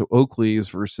leaves, right? So oak leaves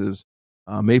versus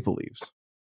maple leaves.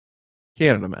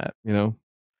 Canada, Matt,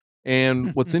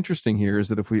 And what's interesting here is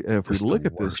that if we look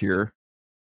at this here,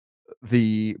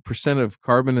 the percent of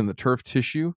carbon in the turf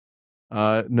tissue,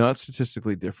 not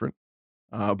statistically different,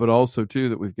 but also too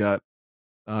that we've got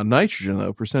nitrogen,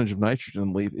 though, percentage of nitrogen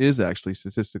in the leaf is actually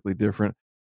statistically different,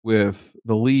 with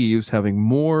the leaves having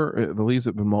more, the leaves that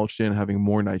have been mulched in having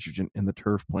more nitrogen in the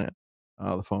turf plant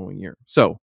the following year.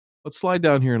 So let's slide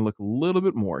down here and look a little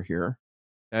bit more here.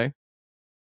 Okay.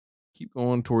 Keep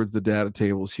going towards the data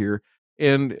tables here.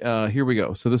 And here we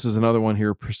go. So this is another one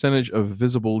here, percentage of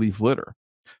visible leaf litter.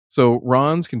 So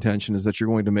Ron's contention is that you're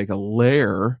going to make a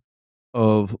layer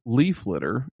of leaf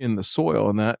litter in the soil,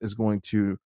 and that is going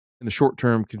to, in the short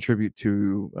term, contribute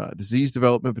to disease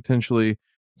development potentially,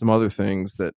 some other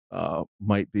things that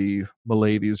might be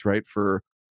maladies, right, for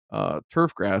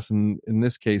turf grass. And in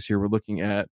this case here, we're looking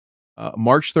at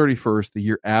March 31st, the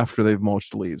year after they've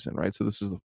mulched the leaves in, right? So this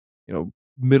is the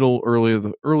early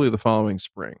of the following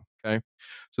spring. Okay,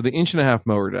 so the 1.5 inch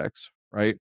mower decks,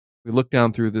 right? We look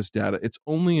down through this data. It's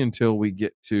only until we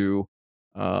get to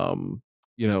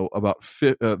about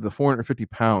the 450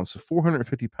 pounds, so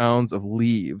 450 pounds of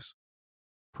leaves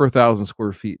per 1,000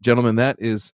 square feet, gentlemen. That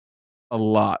is a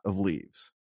lot of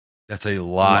leaves. That's a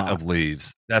lot of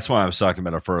leaves. That's why I was talking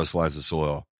about a fertilized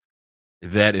soil.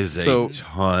 That is a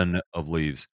ton of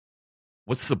leaves.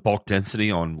 What's the bulk density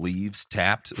on leaves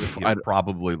tapped?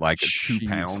 Probably like 2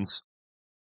 pounds.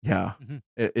 Yeah,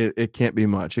 it can't be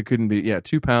much. It couldn't be.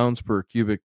 2 pounds per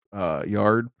cubic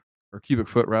yard or cubic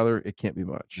foot rather. It can't be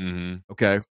much.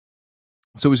 Okay.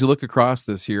 So as you look across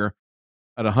this here,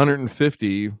 at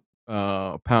 150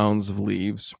 pounds of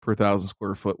leaves per 1,000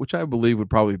 square foot, which I believe would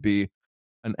probably be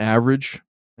an average,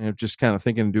 and just kind of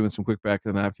thinking and doing some quick back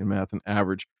of the napkin math, an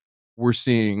average, we're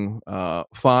seeing 5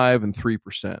 and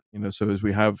 3%. So as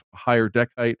we have higher deck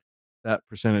height, that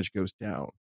percentage goes down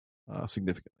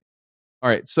significantly. All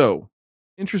right, so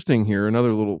interesting here.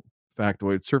 Another little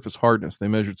factoid: surface hardness. They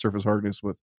measured surface hardness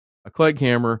with a Clegg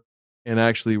hammer, and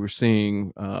actually we're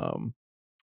seeing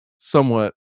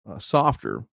somewhat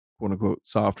softer, quote unquote,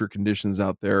 softer conditions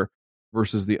out there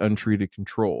versus the untreated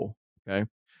control. Okay.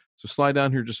 So slide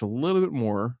down here just a little bit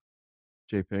more,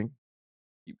 J-Pink.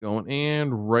 Keep going,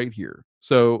 and right here.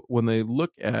 So when they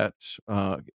look at, get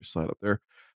your slide up there,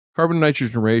 carbon to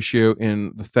nitrogen ratio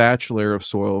in the thatch layer of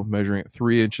soil, measuring at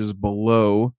 3 inches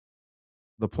below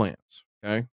the plants.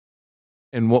 Okay.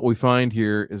 And what we find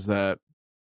here is that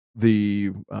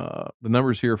the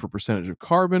numbers here for percentage of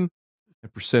carbon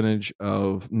and percentage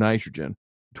of nitrogen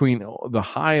between the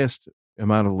highest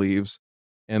amount of leaves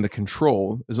and the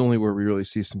control is only where we really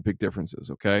see some big differences.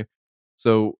 Okay.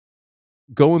 So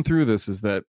going through this is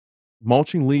that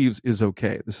mulching leaves is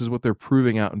okay. This is what they're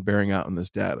proving out and bearing out in this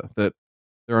data, that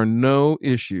there are no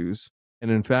issues.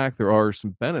 And in fact, there are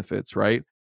some benefits, right?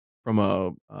 From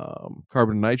a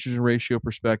carbon to nitrogen ratio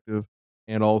perspective,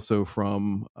 and also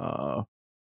from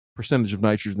percentage of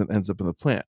nitrogen that ends up in the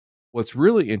plant. What's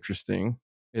really interesting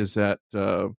is that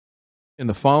in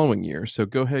the following year, so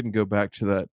go ahead and go back to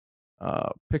that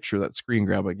picture, that screen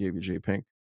grab I gave you, J-Pink.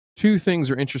 2 things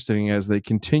are interesting as they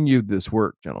continued this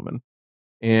work, gentlemen.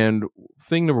 And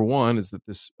thing number one is that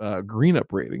this green up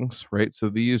ratings, right? So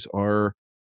these are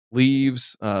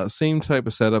leaves, same type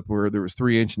of setup where there was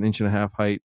 3 inch and inch and a half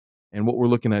height. And what we're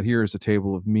looking at here is a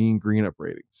table of mean green up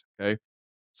ratings. Okay.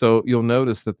 So you'll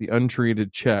notice that the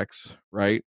untreated checks,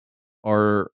 right,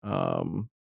 are,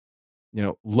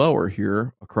 lower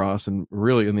here across, and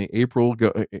really in the April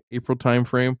time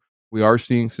frame, we are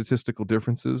seeing statistical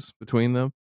differences between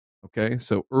them. Okay.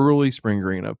 So early spring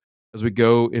green up. As we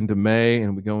go into May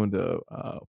and we go into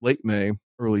late May,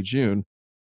 early June,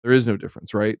 there is no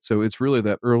difference, right? So it's really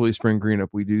that early spring green up.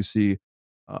 We do see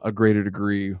a greater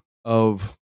degree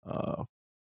of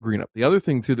green up. The other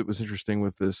thing too that was interesting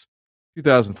with this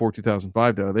 2004,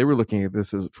 2005 data, they were looking at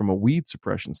this as from a weed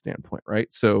suppression standpoint, right?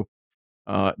 So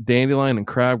dandelion and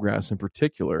crabgrass in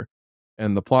particular,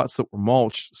 and the plots that were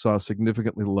mulched saw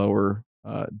significantly lower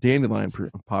dandelion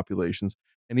populations,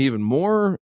 and even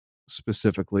more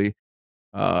specifically,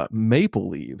 maple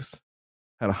leaves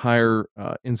had a higher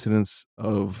incidence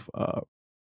of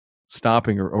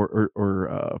stopping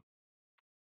or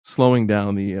slowing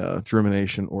down the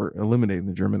germination or eliminating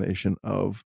the germination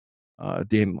of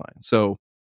dandelion. So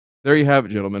there you have it,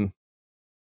 gentlemen.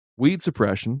 Weed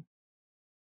suppression.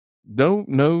 No,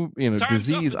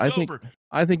 disease.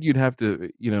 I think you'd have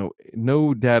to,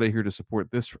 no data here to support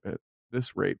this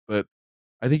rate, but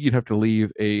I think you'd have to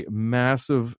leave a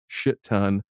massive shit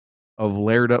ton of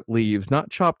layered up leaves, not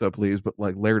chopped up leaves, but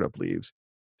like layered up leaves,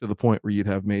 to the point where you'd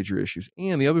have major issues.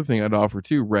 And the other thing I'd offer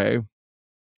too, Ray,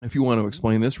 if you want to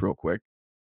explain this real quick,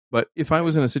 but if I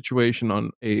was in a situation on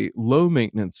a low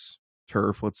maintenance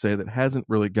turf, let's say, that hasn't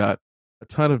really got a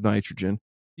ton of nitrogen,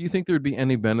 do you think there'd be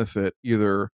any benefit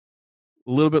either a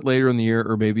little bit later in the year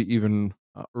or maybe even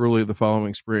early the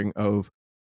following spring of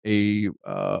a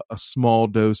small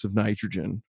dose of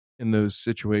nitrogen in those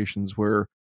situations where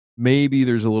maybe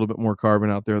there's a little bit more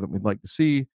carbon out there than we'd like to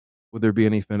see? Would there be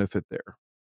any benefit there?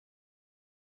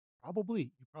 Probably.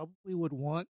 You probably would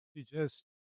want to just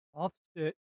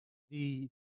offset the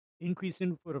increased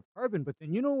input of carbon. But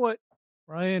then you know what,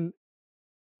 Ryan,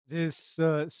 this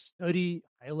study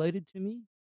highlighted to me?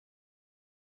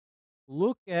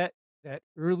 Look at that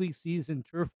early season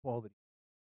turf quality,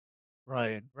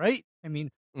 Ryan, right? I mean,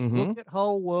 look at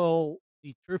how well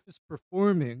the turf is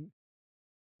performing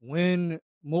when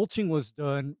mulching was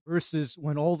done versus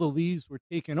when all the leaves were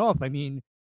taken off. I mean,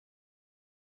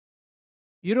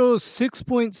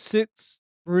 6.6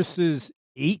 versus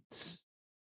 8.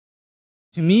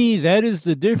 To me, that is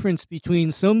the difference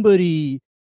between somebody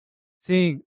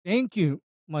saying, thank you,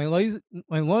 my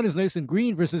lawn is nice and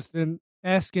green, versus them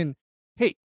asking,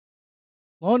 hey,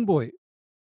 lawn boy,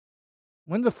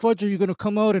 when the fudge are you going to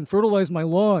come out and fertilize my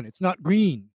lawn? It's not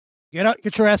green.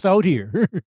 Get your ass out here.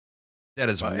 That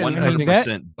is And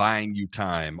 100% buying you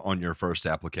time on your first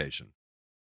application.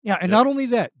 Yeah, and not only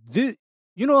that, you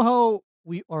know how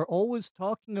we are always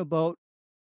talking about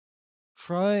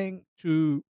trying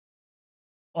to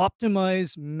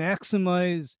optimize,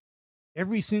 maximize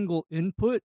every single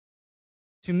input?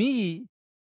 To me,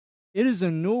 it is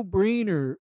a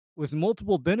no-brainer with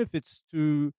multiple benefits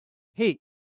to, hey,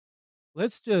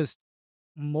 let's just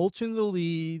mulch in the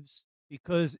leaves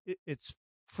because it's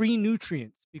free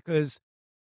nutrients. Because,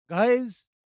 guys,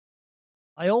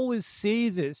 I always say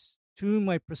this to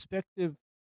my prospective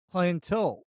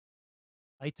clientele.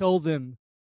 I tell them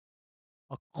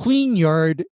a clean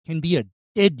yard can be a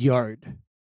dead yard.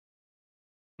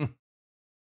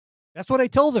 That's what I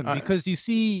tell them, because you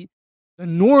see, the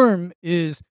norm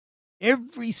is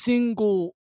every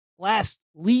single last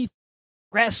leaf,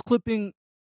 grass clipping,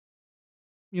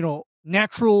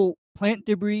 natural plant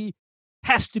debris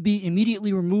has to be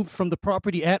immediately removed from the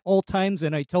property at all times.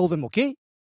 And I tell them, okay,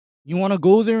 you want to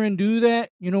go there and do that?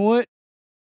 You know what?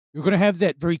 You're going to have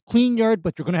that very clean yard,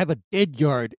 but you're going to have a dead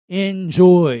yard.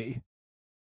 Enjoy.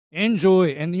 And,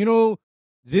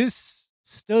 this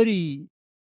study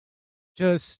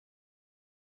just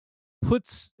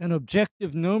puts an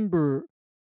objective number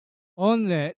on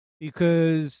that,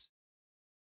 because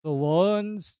the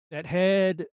lawns that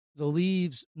had the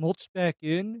leaves mulched back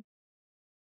in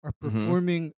are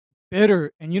performing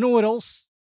better. And you know what else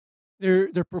they're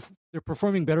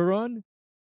performing better on?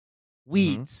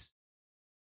 Weeds.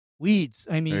 Weeds.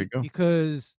 I mean,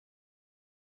 because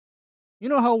you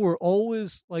know how we're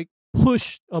always like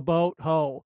pushed about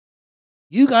how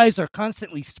you guys are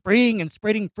constantly spraying and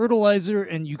spreading fertilizer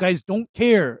and you guys don't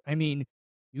care. I mean,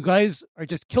 you guys are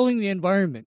just killing the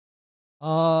environment.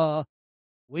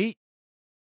 Wait,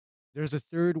 there's a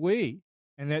third way.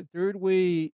 And that third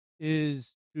way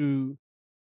is to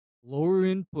lower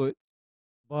input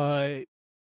by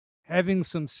having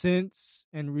some sense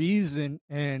and reason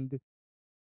and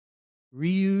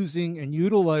reusing and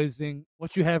utilizing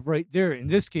what you have right there. In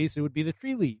this case, it would be the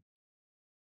tree leaf.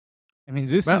 I mean,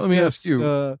 this Matt, is let me just, ask you.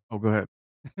 Go ahead.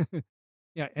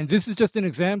 Yeah, and this is just an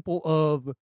example of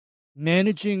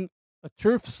managing a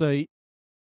turf site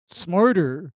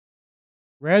smarter,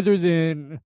 rather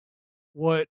than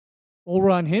what old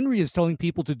Ron Henry is telling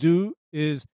people to do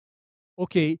is,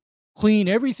 okay, clean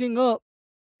everything up,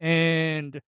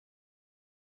 and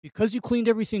because you cleaned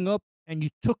everything up and you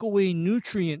took away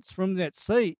nutrients from that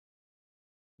site,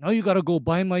 now you got to go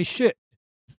buy my shit.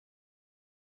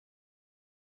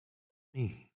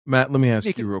 Matt, let me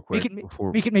ask you real quick.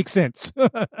 Make it make sense.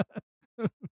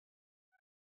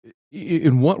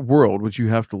 In what world would you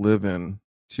have to live in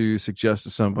to suggest to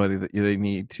somebody that they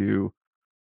need to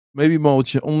maybe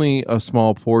mulch only a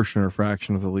small portion or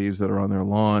fraction of the leaves that are on their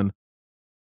lawn,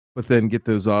 but then get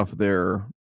those off there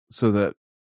so that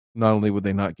not only would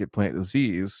they not get plant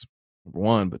disease, number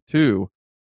one, but two,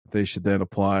 they should then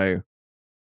apply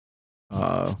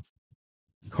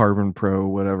Carbon Pro,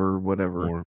 whatever,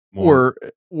 more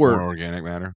organic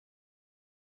matter.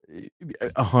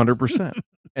 100%.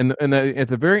 And at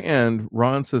the very end,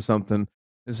 Ron says something.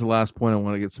 This is the last point I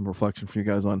want to get some reflection from you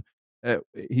guys on.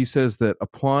 He says that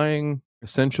applying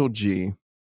Essential G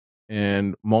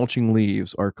and mulching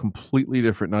leaves are completely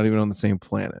different, not even on the same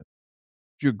planet.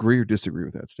 Do you agree or disagree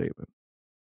with that statement?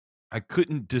 I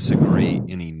couldn't disagree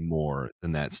any more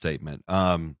than that statement.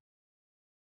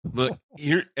 Look,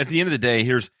 here at the end of the day,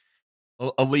 here's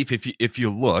a leaf. If you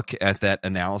look at that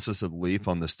analysis of the leaf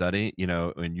on the study, and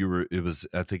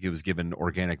I think it was given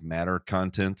organic matter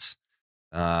contents.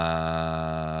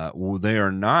 Well, they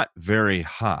are not very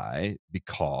high,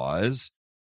 because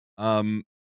a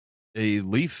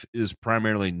leaf is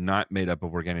primarily not made up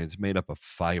of organic. It's made up of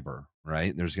fiber,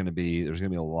 right? There's going to be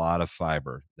a lot of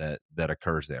fiber that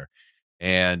occurs there,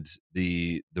 and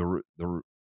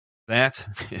that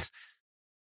is,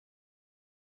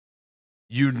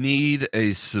 you need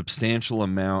a substantial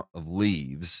amount of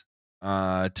leaves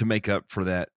to make up for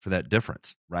that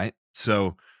difference, right?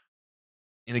 So,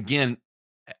 and again,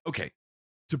 okay,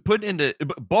 to put into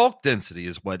bulk density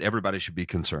is what everybody should be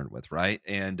concerned with, right?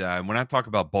 And when I talk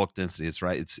about bulk density, it's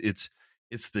right.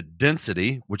 It's the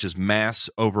density, which is mass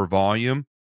over volume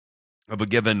of a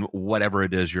given whatever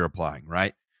it is you're applying,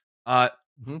 right?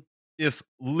 If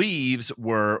leaves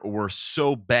were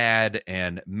so bad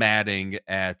and matting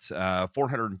at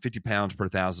 450 pounds per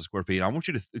 1,000 square feet, I want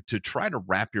you to try to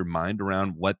wrap your mind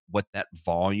around what that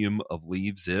volume of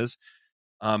leaves is.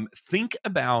 Think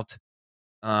about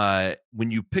when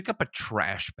you pick up a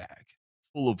trash bag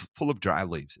full of dry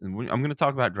leaves, and I'm going to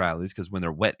talk about dry leaves because when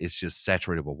they're wet, it's just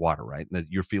saturated with water, right? And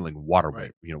you're feeling water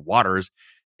weight. Water is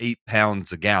 8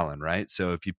 pounds a gallon, right?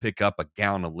 So if you pick up a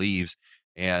gallon of leaves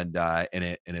and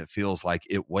it feels like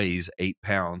it weighs 8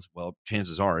 pounds, well,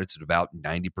 chances are it's at about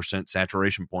 90%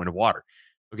 saturation point of water.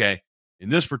 Okay. In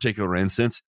this particular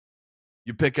instance,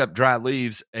 you pick up dry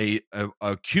leaves, a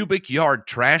cubic yard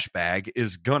trash bag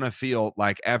is going to feel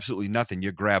like absolutely nothing.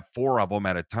 You grab 4 of them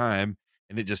at a time,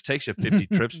 and it just takes you 50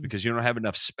 trips because you don't have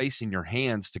enough space in your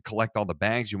hands to collect all the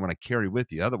bags you want to carry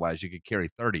with you. Otherwise, you could carry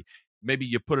 30. Maybe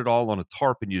you put it all on a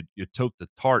tarp and you tote the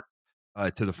tarp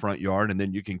to the front yard, and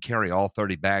then you can carry all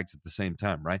 30 bags at the same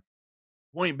time, right?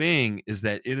 Point being is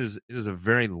that it is a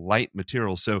very light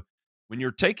material. So when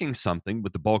you're taking something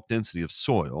with the bulk density of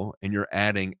soil and you're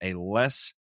adding a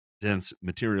less dense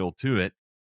material to it,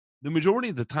 the majority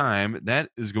of the time that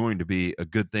is going to be a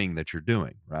good thing that you're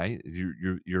doing, right?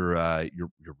 You're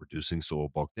reducing soil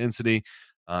bulk density,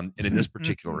 and in this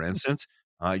particular instance,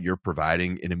 you're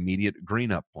providing an immediate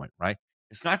green up point, right?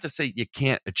 It's not to say you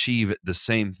can't achieve the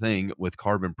same thing with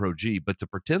Carbon Pro G, but to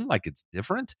pretend like it's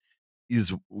different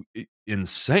is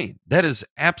insane. That is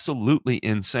absolutely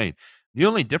insane. The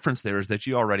only difference there is that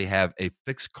you already have a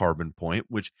fixed carbon point,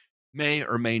 which may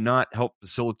or may not help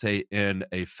facilitate in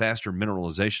a faster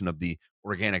mineralization of the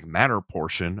organic matter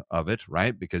portion of it,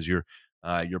 right? Because you're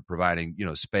providing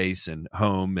space and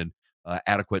home and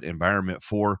adequate environment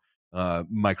for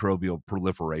microbial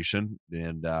proliferation,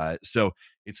 and so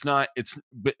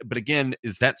but again,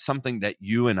 is that something that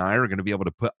you and I are going to be able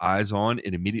to put eyes on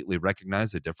and immediately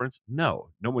recognize the difference? No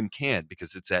one can,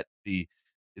 because it's at the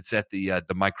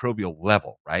microbial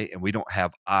level, right? And we don't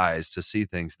have eyes to see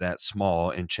things that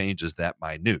small and changes that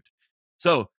minute.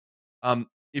 So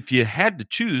if you had to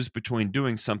choose between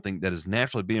doing something that is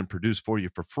naturally being produced for you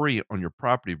for free on your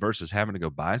property versus having to go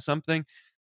buy something,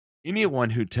 anyone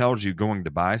who tells you going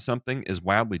to buy something is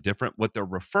wildly different. What they're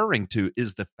referring to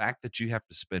is the fact that you have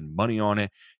to spend money on it.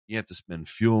 You have to spend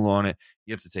fuel on it.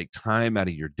 You have to take time out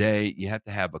of your day. You have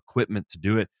to have equipment to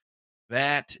do it.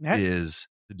 That is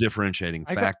the differentiating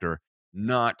factor,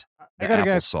 not the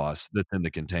applesauce that's in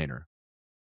the container.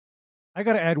 I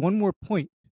got to add one more point.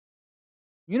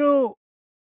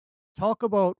 Talk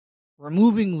about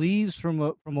removing leaves from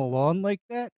a lawn like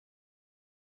that.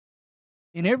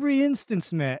 In every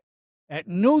instance, Matt, at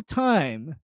no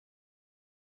time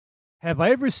have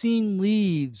I ever seen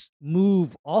leaves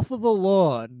move off of a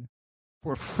lawn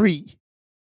for free.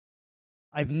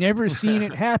 I've never seen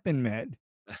it happen, Matt.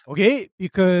 Okay?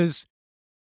 Because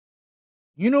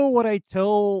you know what I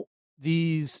tell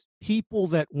these people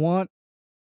that want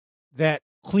that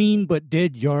clean but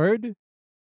dead yard?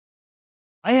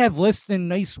 I have less than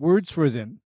nice words for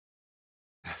them.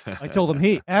 I tell them,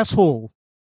 hey, asshole,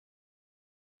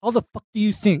 how the fuck do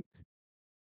you think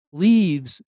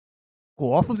leaves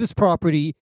go off of this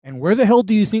property, and where the hell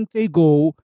do you think they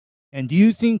go, and do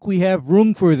you think we have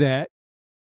room for that?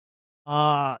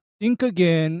 Think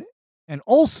again. And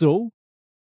also,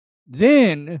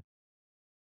 then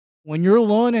when your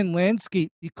lawn and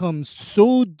landscape becomes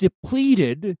so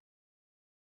depleted,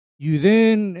 you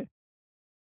then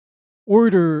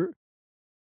order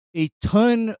a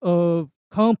ton of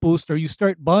compost, or you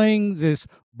start buying this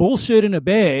bullshit in a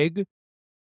bag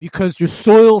because your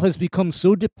soil has become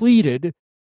so depleted.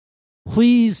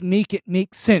 Please make it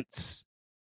make sense.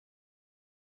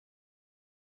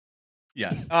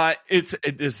 Yeah,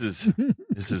 this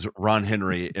is Ron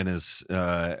Henry in his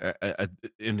MO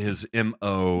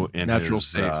in natural his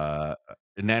state.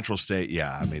 Natural state.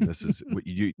 Yeah, I mean, this is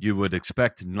you would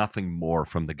expect nothing more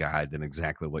from the guy than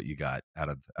exactly what you got out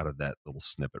of that little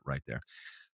snippet right there.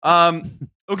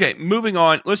 Okay, moving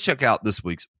on. Let's check out this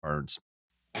week's burns.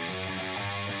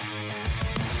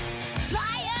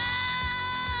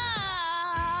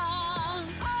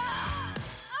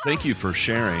 Thank you for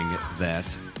sharing that,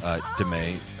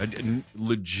 Demay.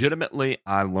 Legitimately,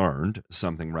 I learned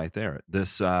something right there.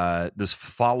 This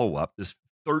follow-up, this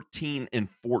 13 and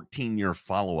 14-year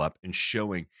follow-up and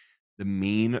showing the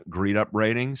mean greet-up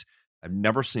ratings. I've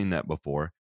never seen that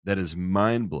before. That is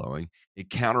mind-blowing. It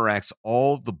counteracts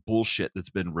all the bullshit that's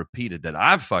been repeated, that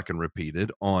I've fucking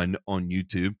repeated on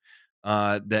YouTube,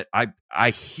 that I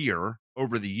hear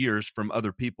over the years from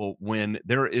other people when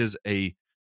there is a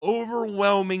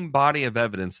overwhelming body of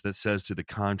evidence that says to the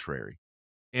contrary.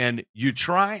 And you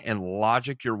try and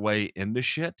logic your way into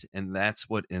shit, and that's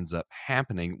what ends up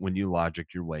happening when you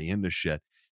logic your way into shit.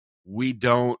 We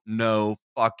don't know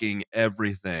fucking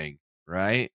everything,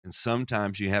 right? And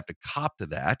sometimes you have to cop to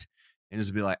that and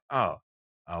just be like, oh,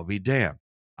 I'll be damned,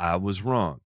 I was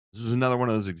wrong. This is another one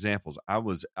of those examples. I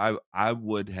would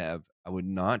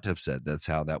not have said that's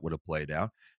how that would have played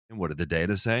out. And what did the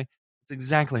data say? It's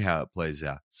exactly how it plays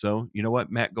out. So, you know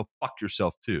what, Matt? Go fuck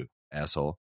yourself too,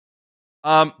 asshole.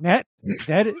 Matt,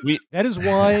 that is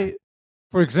why,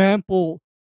 for example,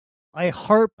 I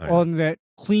harp on that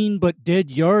clean but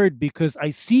dead yard, because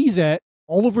I see that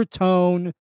all over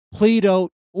town played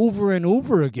out over and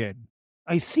over again.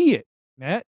 I see it,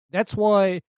 Matt. That's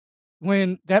why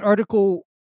when that article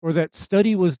or that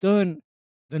study was done,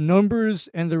 the numbers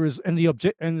and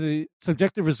the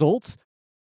subjective results,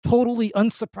 totally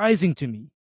unsurprising to me.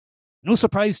 No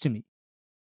surprise to me.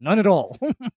 None at all.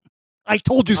 I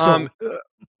told you so.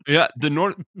 Yeah, the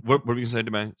North. What were you going to say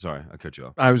to me? Sorry, I cut you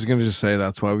off. I was going to just say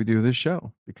that's why we do this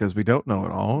show, because we don't know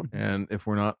it all, and if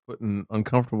we're not put in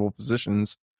uncomfortable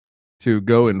positions to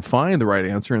go and find the right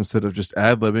answer instead of just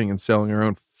ad-libbing and selling our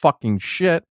own fucking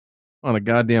shit on a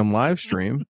goddamn live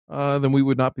stream, then we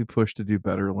would not be pushed to do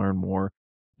better, learn more,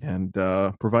 and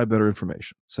provide better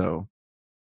information. So,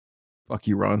 fuck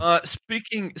you, Ron.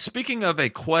 Speaking of a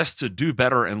quest to do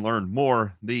better and learn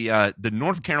more, the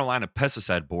North Carolina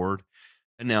Pesticide Board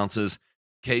announces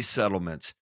case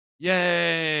settlements.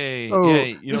 Yay! Oh,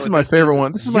 Yay. This is my favorite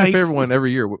one. This is my favorite one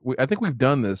every year. I think we've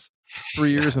done this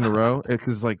 3 years in a row,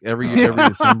 because like every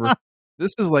December.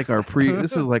 This is like our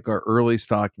early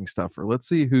stocking stuffer. Let's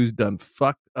see who's done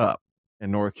fucked up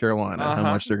in North Carolina, how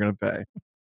much they're going to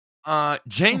pay.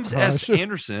 James S.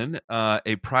 Anderson,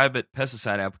 a private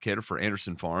pesticide applicator for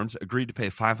Anderson Farms, agreed to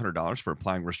pay $500 for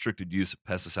applying restricted use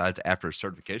pesticides after his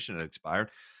certification had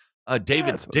expired.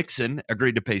 David Dixon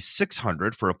agreed to pay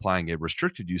 $600 for applying a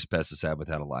restricted use pesticide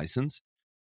without a license.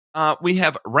 We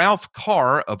have Ralph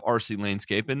Carr of RC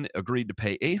Landscaping agreed to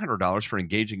pay $800 for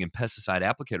engaging in pesticide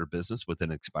applicator business with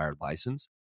an expired license.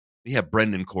 We have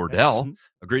Brendan Cordell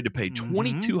agreed to pay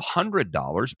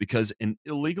 $2,200 because an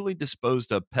illegally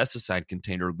disposed of pesticide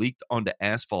container leaked onto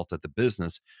asphalt at the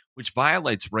business, which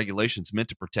violates regulations meant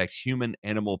to protect human,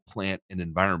 animal, plant, and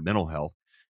environmental health.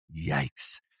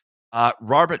 Yikes.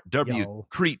 Robert W.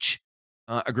 Creech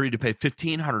agreed to pay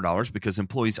 $1,500 because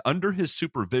employees under his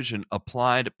supervision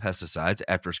applied pesticides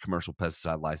after his commercial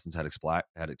pesticide license had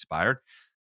expired.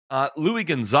 Louis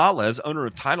Gonzalez, owner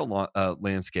of Title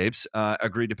Landscapes,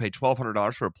 agreed to pay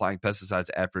 $1,200 for applying pesticides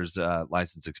after his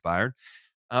license expired.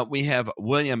 We have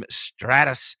William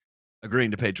Stratus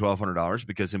agreeing to pay $1,200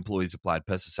 because employees applied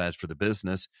pesticides for the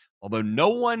business, although no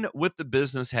one with the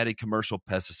business had a commercial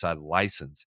pesticide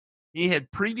license. He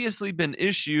had previously been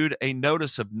issued a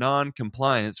notice of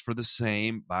non-compliance for the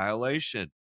same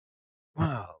violation.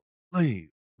 Wow,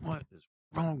 Lee, what is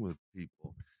wrong with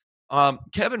people?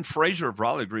 Kevin Frazier of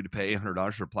Raleigh agreed to pay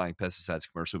 $800 for applying pesticides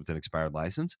commercially with an expired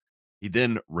license. He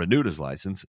then renewed his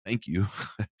license. Thank you.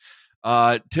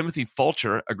 Timothy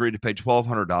Fulcher agreed to pay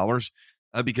 $1,200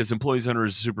 because employees under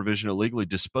his supervision illegally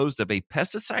disposed of a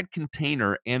pesticide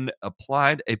container and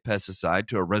applied a pesticide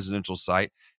to a residential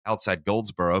site outside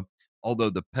Goldsboro, although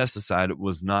the pesticide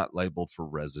was not labeled for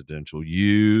residential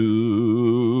use.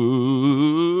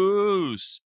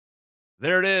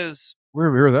 There it is. Where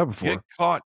have we heard that before?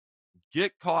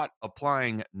 Get caught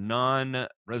applying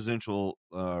non-residential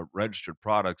registered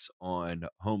products on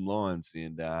home lawns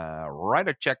and write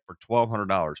a check for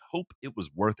 $1,200. Hope it was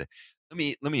worth it. Let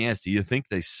me ask, do you think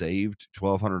they saved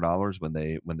 $1,200 when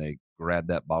they grabbed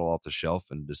that bottle off the shelf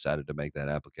and decided to make that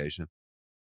application?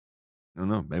 I don't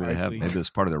know. Maybe they have. Maybe it's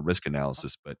part of their risk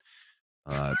analysis, but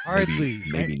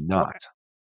maybe not.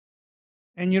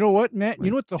 And you know what, Matt? You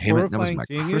know what the horrifying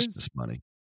thing Christmas is? Money,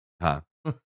 huh?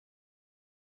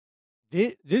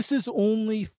 This is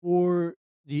only for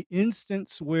the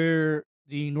instance where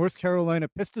the North Carolina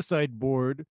Pesticide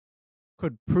Board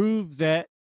could prove that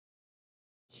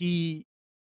he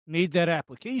made that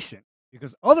application.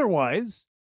 Because otherwise,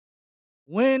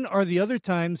 when are the other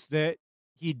times that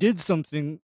he did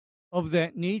something of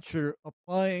that nature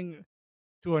applying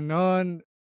to a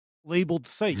non-labeled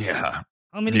site? Yeah.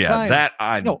 How many times? That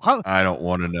I don't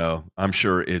want to know. I'm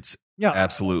sure it's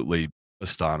absolutely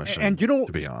astonishing, and to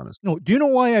be honest. No, do you know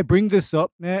why I bring this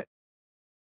up, Matt?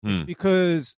 It's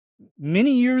because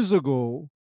many years ago,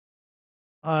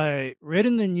 I read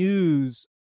in the news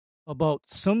about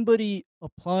somebody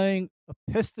applying a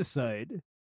pesticide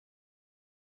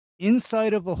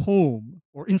inside of a home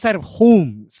or inside of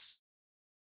homes.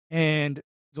 And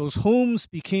those homes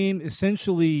became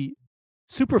essentially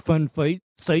Superfund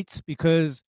sites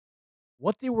because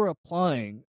what they were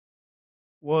applying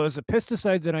was a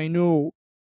pesticide that I know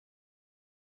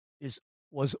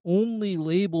was only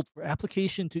labeled for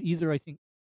application to either, I think,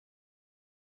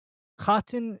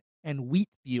 cotton and wheat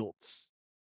fields.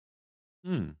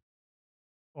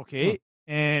 Okay.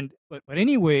 And but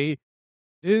anyway,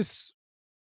 this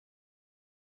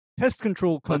pest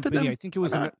control company, I think it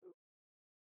was in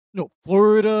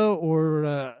Florida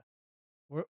or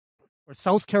or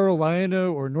South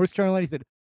Carolina or North Carolina. He said,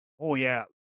 "Oh yeah,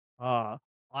 I'm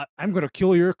gonna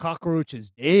kill your cockroaches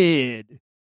dead."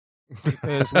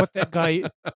 Because what that guy,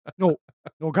 no,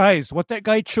 guys, what that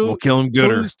guy We'll kill him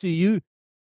gooder. chose to use,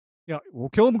 yeah, we'll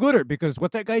kill him gooder, because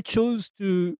what that guy chose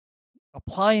to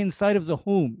apply inside of the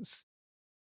homes,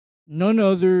 none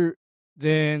other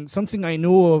than something I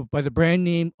know of by the brand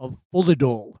name of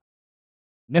Fulidol,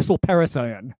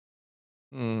 methylparathion.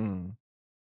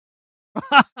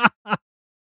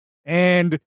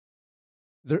 And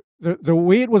the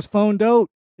way it was found out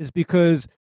is because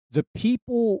the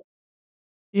people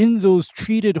in those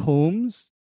treated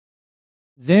homes,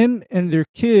 them and their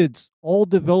kids all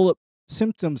developed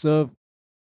symptoms of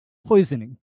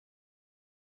poisoning.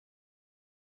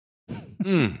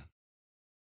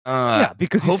 Yeah,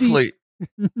 because hopefully.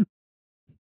 What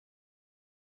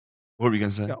were you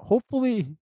gonna say? Yeah,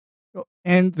 hopefully.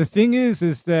 And the thing is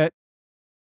that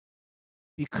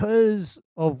because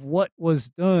of what was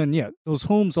done, yeah, those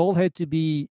homes all had to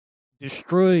be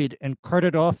destroyed and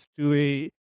carted off to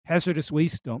a hazardous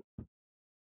waste dump.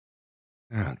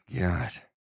 Oh God.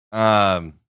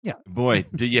 Yeah. Boy,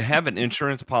 do you have an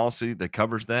insurance policy that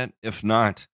covers that? If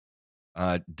not,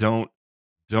 don't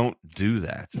do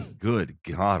that. Good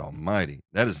God Almighty,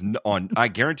 that is on. I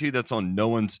guarantee that's on no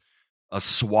one's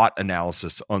SWOT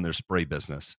analysis on their spray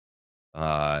business.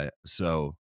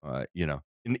 So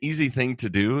an easy thing to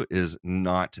do is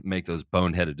not make those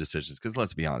boneheaded decisions, because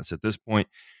let's be honest, at this point,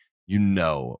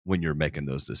 when you're making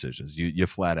those decisions, you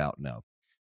flat out know.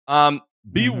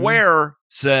 Beware,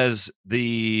 says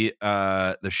the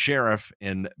sheriff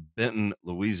in Benton,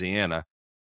 Louisiana,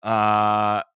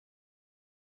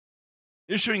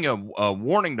 issuing a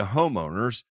warning to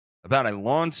homeowners about a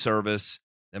lawn service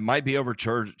that might be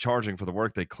overcharging for the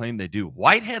work they claim they do.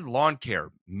 Whitehead Lawn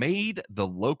Care made the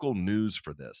local news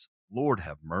for this. Lord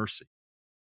have mercy.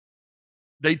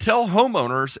 They tell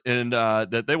homeowners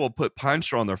that they will put pine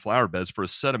straw on their flower beds for a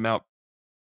set amount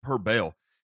per bale.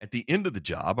 At the end of the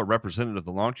job, a representative of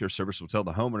the lawn care service will tell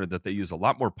the homeowner that they use a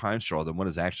lot more pine straw than what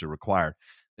is actually required.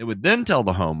 They would then tell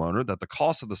the homeowner that the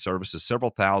cost of the service is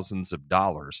several thousands of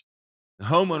dollars. The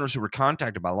homeowners who were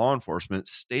contacted by law enforcement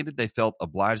stated they felt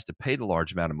obliged to pay the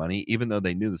large amount of money, even though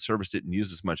they knew the service didn't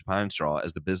use as much pine straw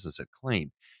as the business had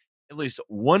claimed. At least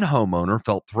one homeowner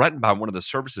felt threatened by one of the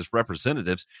service's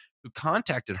representatives, who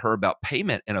contacted her about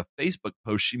payment in a Facebook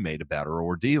post she made about her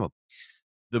ordeal.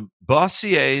 The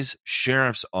Bossier's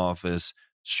Sheriff's Office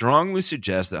strongly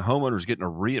suggests that homeowners get a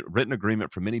written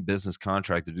agreement from any business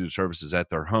contract to do services at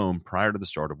their home prior to the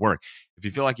start of work. If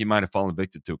you feel like you might have fallen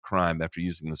victim to a crime after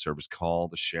using the service, call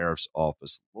the Sheriff's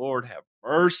Office. Lord have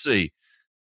mercy.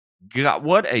 God,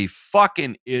 what a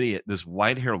fucking idiot this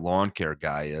white hair lawn care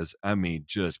guy is. I mean,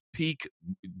 just peak.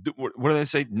 What do they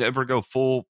say? Never go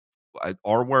full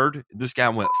R word. This guy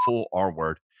went full R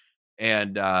word.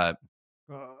 And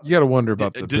you got to wonder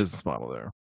about the business model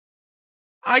there.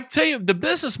 I tell you, the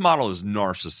business model is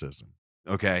narcissism.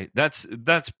 Okay, that's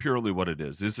purely what it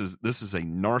is. This is a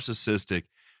narcissistic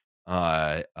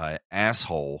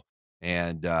asshole,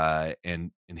 and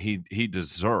he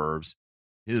deserves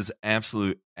his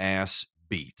absolute ass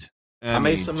beat. I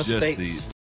made some mistakes.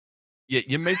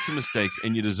 You made some mistakes,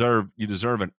 and you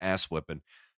deserve an ass whipping.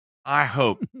 I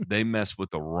hope they mess with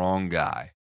the wrong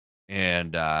guy.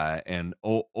 And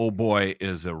old boy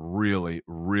is a really,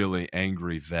 really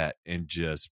angry vet and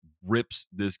just rips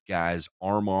this guy's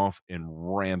arm off and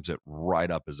rams it right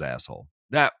up his asshole.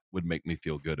 That would make me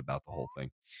feel good about the whole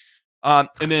thing. And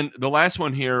then the last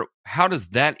one here, how does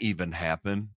that even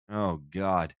happen? Oh,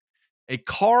 God. A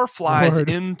car flies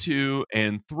into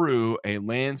and through a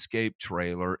landscape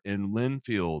trailer in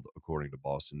Linfield, according to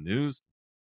Boston News.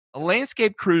 A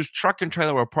landscape crew's truck and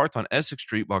trailer were parked on Essex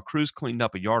Street while crews cleaned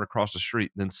up a yard across the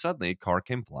street. Then suddenly a car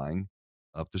came flying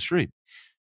up the street.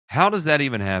 How does that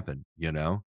even happen?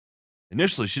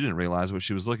 Initially, she didn't realize what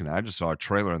she was looking at. I just saw a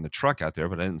trailer and the truck out there,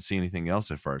 but I didn't see anything else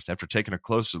at first. After taking a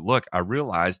closer look, I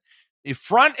realized the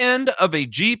front end of a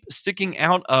Jeep sticking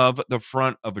out of the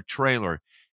front of a trailer.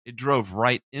 It drove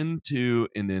right into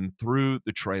and then through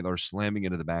the trailer, slamming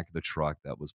into the back of the truck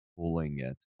that was pulling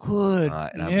it. Good.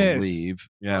 And I believe,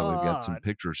 we've got some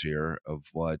pictures here of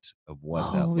what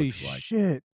that looks like.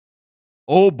 Shit.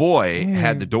 Oh boy,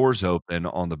 had the doors open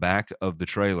on the back of the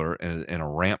trailer and a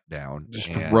ramp down.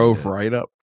 Just drove right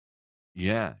up.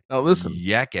 Yeah. Now listen,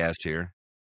 yak ass here.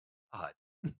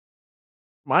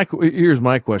 Here's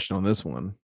my question on this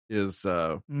one: is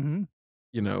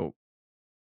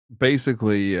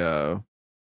basically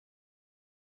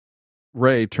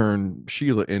Ray turned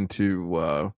Sheila into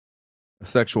a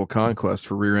sexual conquest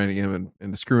for rear-ending him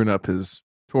and screwing up his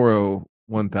Toro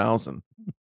 1000.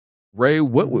 Ray,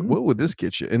 what would this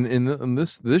get you? And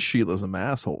this Sheila's an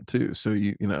asshole too. So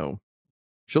you know,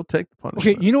 she'll take the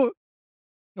punishment. Okay, you know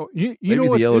what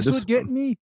this would get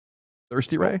me?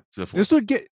 Thirsty Ray? This would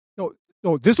get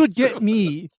this would get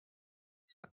me.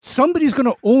 Somebody's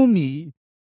gonna owe me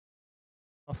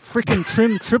a freaking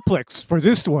trim triplex for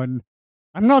this one.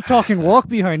 I'm not talking walk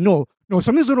behind. No,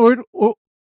 somebody's gonna order,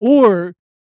 or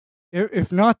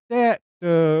if not that,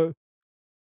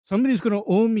 somebody's gonna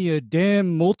owe me a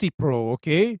damn multi-pro.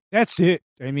 Okay, that's it.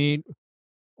 I mean,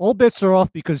 all bets are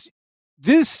off because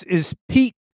this is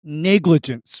peak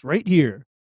negligence right here.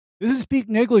 This is peak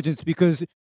negligence because,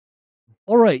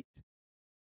 all right,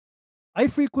 I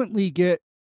frequently get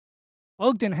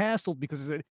bugged and hassled because I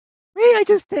said, "Hey, I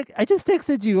just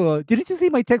texted you. Didn't you see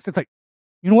my text?" It's like,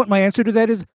 you know what my answer to that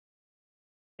is?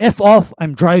 F off.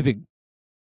 I'm driving.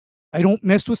 I don't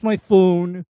mess with my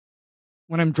phone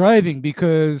when I'm driving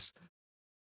because,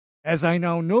 as I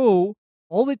now know,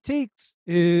 all it takes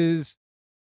is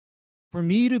for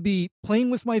me to be playing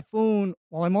with my phone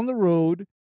while I'm on the road,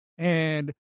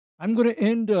 and I'm going to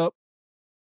end up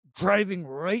driving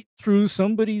right through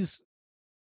somebody's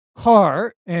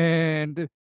car, and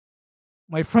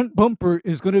my front bumper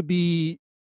is going to be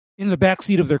in the back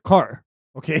seat of their car.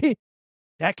 Okay?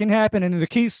 That can happen. And in the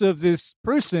case of this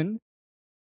person,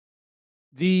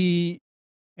 the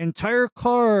entire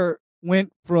car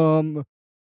went from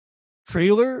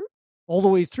trailer all the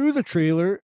way through the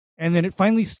trailer, and then it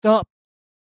finally stopped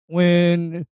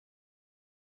when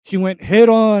she went head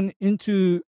on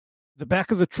into the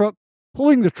back of the truck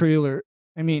pulling the trailer.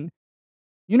 I mean,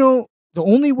 you know, the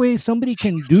only way somebody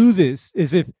can do this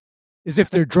is if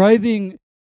they're driving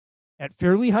at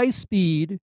fairly high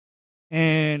speed,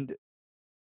 and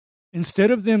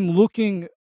instead of them looking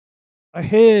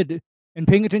ahead and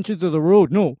paying attention to the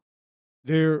road, no,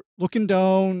 they're looking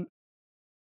down,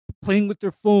 playing with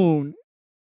their phone,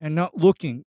 and not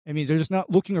looking. I mean, they're just not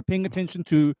looking or paying attention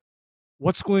to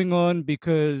what's going on,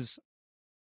 because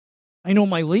I know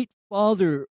my late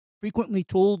father frequently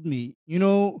told me, you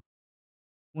know,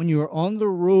 when you're on the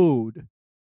road,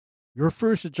 your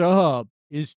first job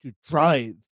is to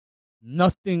drive.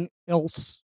 Nothing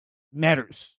else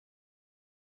matters.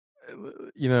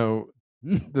 You know,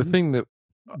 the thing that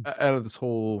out of this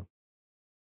whole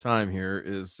time here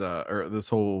is, or this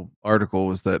whole article,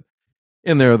 was that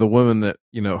in there, the woman that,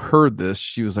 you know, heard this,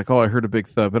 she was like, "Oh, I heard a big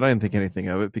thud, but I didn't think anything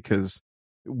of it," because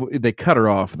they cut her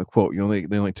off in the quote.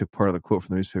 They only took part of the quote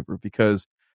from the newspaper, because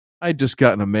I'd just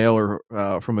gotten a mailer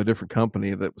from a different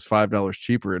company that was $5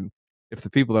 cheaper, and if the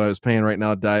people that I was paying right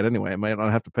now died anyway, I might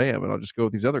not have to pay them, and I'll just go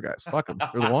with these other guys. Fuck them.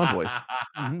 They're the lawn boys.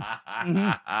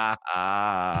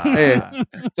 Hey,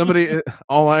 somebody,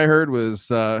 all I heard was,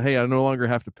 hey, I no longer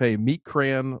have to pay Meat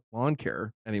Crayon Lawn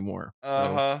Care anymore.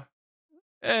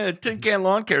 Tin Can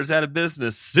Lawn Care is out of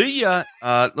business. See ya.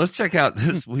 Let's check out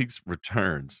this week's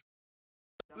returns.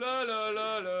 Is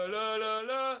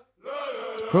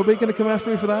probate going to come after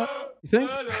me for that? You think?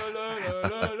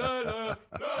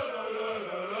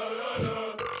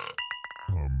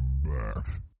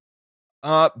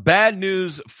 Bad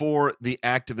news for the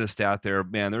activist out there.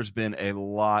 Man, there's been a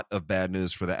lot of bad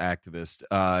news for the activist.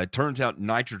 It turns out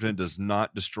nitrogen does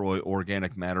not destroy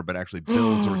organic matter, but actually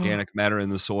builds organic matter in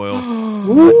the soil.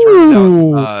 It turns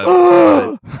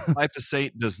out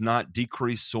glyphosate does not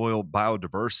decrease soil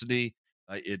biodiversity.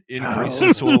 It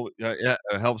increases soil,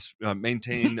 helps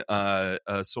maintain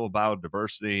soil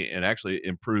biodiversity, and actually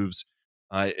improves.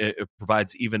 It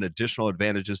provides even additional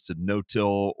advantages to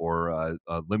no-till or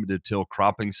limited-till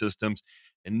cropping systems.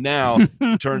 And now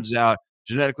it turns out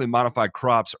genetically modified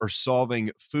crops are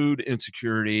solving food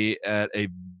insecurity at a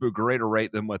greater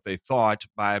rate than what they thought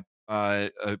by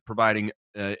providing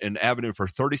an avenue for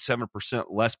 37%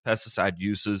 less pesticide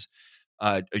usages,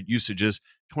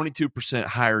 22%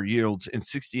 higher yields, and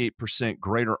 68%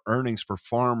 greater earnings for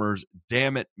farmers.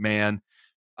 Damn it, man.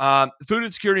 Food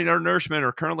insecurity and undernourishment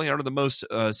are currently under the most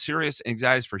serious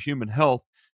anxieties for human health.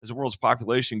 As the world's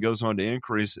population goes on to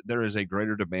increase, there is a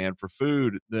greater demand for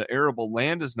food. The arable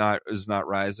land is not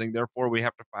rising. Therefore, we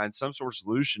have to find some sort of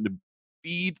solution to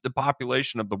feed the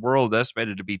population of the world,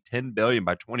 estimated to be 10 billion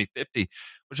by 2050,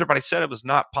 which everybody said it was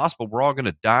not possible. We're all going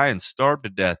to die and starve to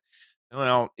death.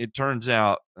 Well, it turns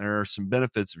out there are some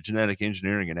benefits of genetic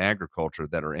engineering in agriculture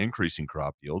that are increasing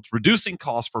crop yields, reducing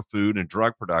costs for food and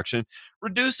drug production,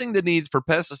 reducing the need for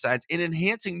pesticides, and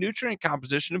enhancing nutrient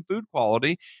composition and food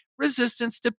quality,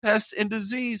 resistance to pests and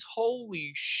disease.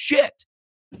 Holy shit.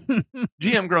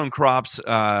 GM-grown crops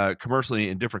commercially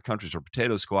in different countries are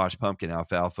potato, squash, pumpkin,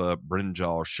 alfalfa,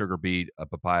 brinjal, sugar beet,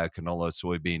 papaya, canola,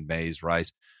 soybean, maize,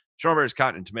 rice, strawberries,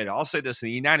 cotton, and tomato. I'll say this: in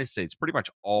the United States, pretty much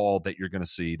all that you're going to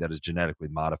see that is genetically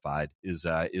modified is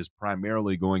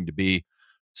primarily going to be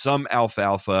some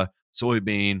alfalfa,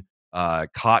 soybean,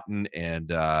 cotton, and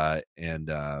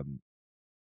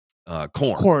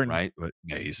corn, right? But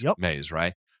maize,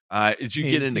 right? As you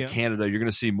get into Canada, you're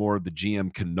going to see more of the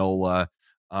GM canola.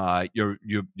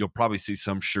 You'll probably see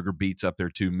some sugar beets up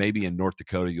there too. Maybe in North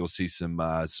Dakota, you'll see some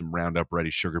Roundup Ready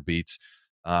sugar beets.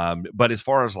 But as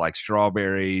far as like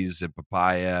strawberries and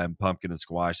papaya and pumpkin and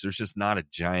squash, there's just not a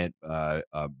giant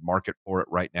market for it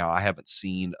right now. I haven't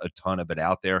seen a ton of it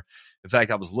out there. In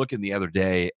fact, I was looking the other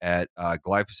day at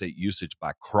glyphosate usage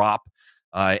by crop.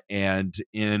 And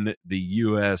in the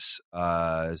U.S.,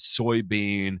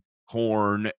 soybean,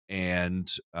 corn, and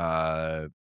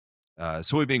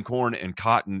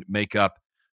cotton make up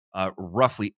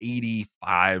roughly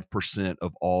 85%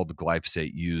 of all the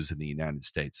glyphosate used in the United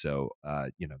States. So,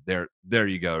 there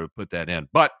you go to put that in.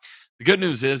 But the good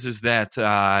news is that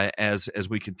as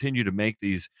we continue to make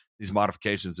these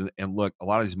modifications, and look, a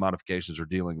lot of these modifications are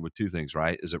dealing with two things,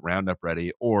 right? Is it Roundup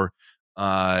Ready or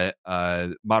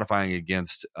modifying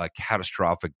against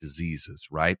catastrophic diseases,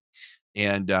 right?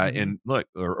 And look,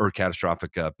 or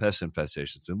catastrophic pest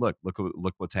infestations. And look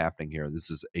what's happening here.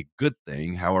 This is a good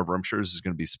thing. However, I'm sure this is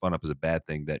going to be spun up as a bad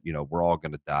thing that, we're all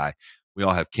going to die. We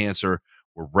all have cancer.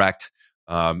 We're wrecked.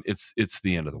 It's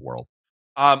the end of the world.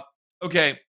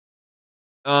 Okay.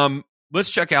 Let's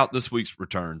check out this week's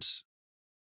returns.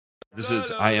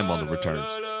 I am on the returns.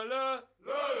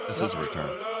 This is a return.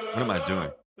 What am I doing?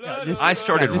 I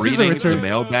started reading the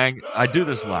mailbag. I do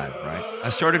this live, right? I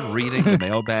started reading the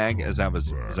mailbag as I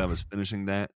was finishing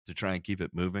that to try and keep it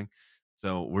moving.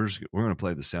 So we're going to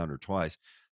play the sounder twice.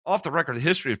 Off the record, the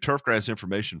history of turfgrass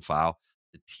information file,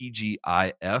 the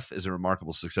TGIF, is a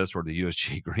remarkable success for the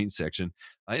USGA Green section.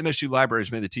 MSU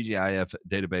Libraries made the TGIF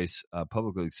database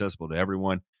publicly accessible to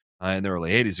everyone. In the early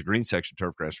 80s, the Green Section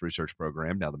Turfgrass Research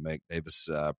Program, now the Meg Davis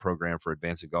Program for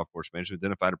Advancing Golf Course Management,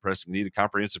 identified a pressing need, a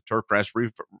comprehensive turfgrass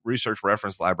research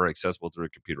reference library accessible through a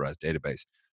computerized database.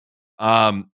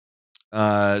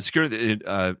 Security.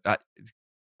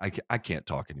 I can't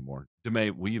talk anymore. Demay,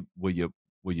 will you?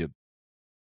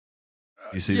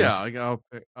 You see this? I'm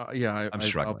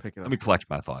struggling. I'll pick it up. Let me collect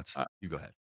my thoughts. You go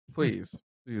ahead. Please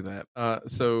do that.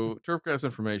 So turfgrass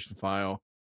information file.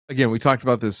 Again, we talked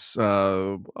about this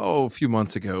a few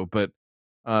months ago, but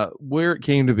where it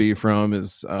came to be from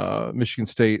is Michigan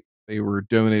State. They were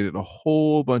donated a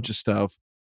whole bunch of stuff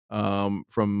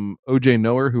from O.J.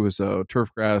 Noer, who was a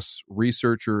turfgrass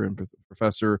researcher and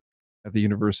professor at the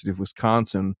University of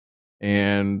Wisconsin,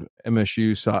 and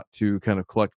MSU sought to kind of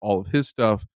collect all of his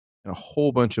stuff and a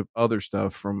whole bunch of other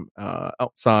stuff from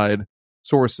outside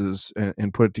sources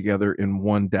and put it together in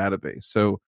one database.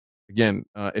 So again,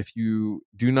 if you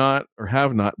do not or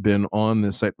have not been on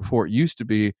this site before, it used to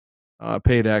be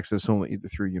paid access only either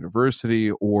through university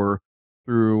or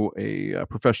through a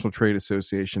professional trade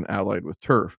association allied with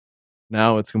turf.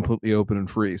 Now it's completely open and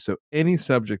free. So any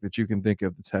subject that you can think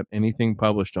of that's had anything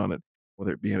published on it,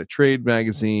 whether it be in a trade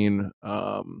magazine,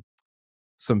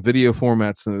 some video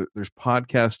formats, there's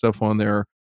podcast stuff on there,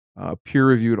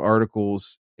 peer-reviewed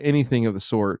articles, anything of the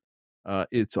sort,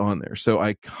 it's on there. So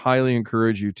I highly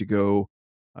encourage you to go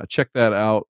check that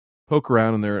out, poke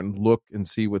around in there and look and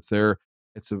see what's there.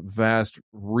 It's a vast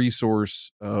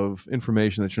resource of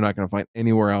information that you're not going to find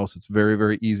anywhere else. It's very,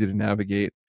 very easy to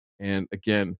navigate. And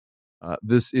again,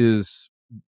 this is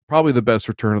probably the best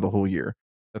return of the whole year,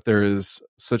 that there is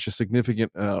such a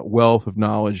significant wealth of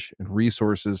knowledge and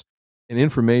resources and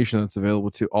information that's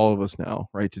available to all of us now,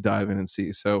 right, to dive in and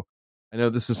see. So I know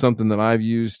this is something that I've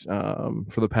used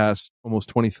for the past almost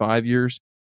 25 years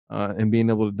and being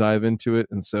able to dive into it.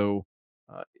 And so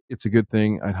it's a good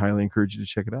thing. I'd highly encourage you to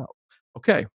check it out.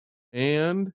 Okay.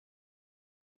 And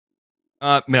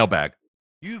mailbag.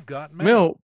 You've got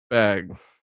mailbag.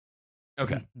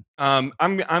 Okay. I'm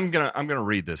gonna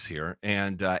read this here.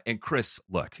 And Chris,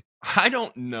 look, I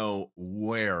don't know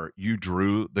where you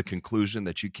drew the conclusion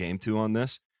that you came to on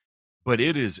this, but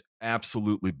it is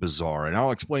absolutely bizarre, and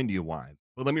I'll explain to you why.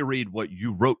 But let me read what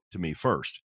you wrote to me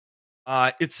first.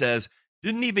 It says,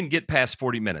 didn't even get past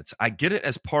 40 minutes. I get it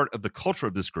as part of the culture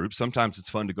of this group. Sometimes it's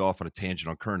fun to go off on a tangent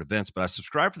on current events, but I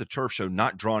subscribe for the Turf Show,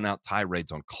 not drawing out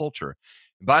tirades on culture.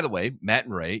 And by the way, Matt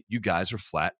and Ray, you guys are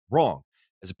flat wrong.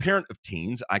 As a parent of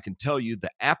teens, I can tell you the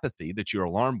apathy that you're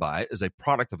alarmed by is a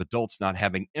product of adults not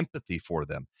having empathy for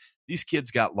them. These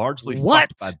kids got largely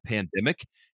fucked by the pandemic.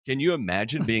 Can you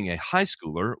imagine being a high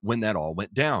schooler when that all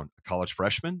went down? A college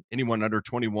freshman? Anyone under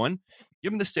 21?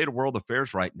 Given the state of world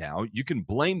affairs right now, you can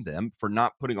blame them for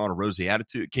not putting on a rosy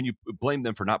attitude. Can you blame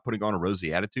them for not putting on a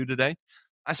rosy attitude today?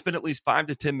 I spend at least 5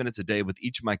 to 10 minutes a day with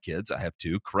each of my kids. I have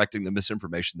 2, correcting the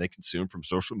misinformation they consume from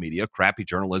social media, crappy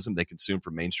journalism they consume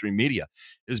from mainstream media.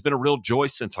 It has been a real joy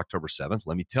since October 7th,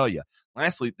 let me tell you.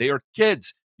 Lastly, they are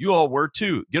kids. You all were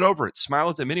too. Get over it. Smile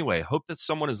at them anyway. Hope that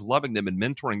someone is loving them and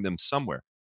mentoring them somewhere.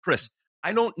 Chris,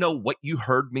 I don't know what you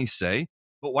heard me say,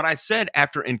 but what I said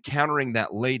after encountering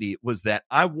that lady was that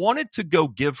I wanted to go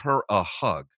give her a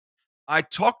hug. I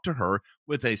talked to her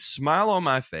with a smile on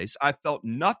my face. I felt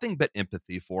nothing but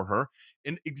empathy for her.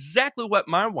 And exactly what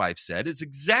my wife said is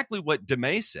exactly what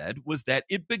DeMay said, was that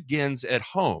it begins at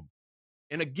home.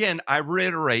 And again, I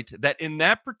reiterate that in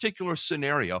that particular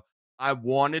scenario, I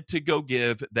wanted to go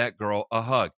give that girl a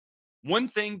hug. One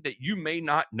thing that you may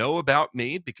not know about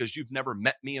me, because you've never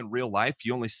met me in real life,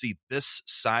 you only see this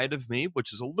side of me,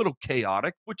 which is a little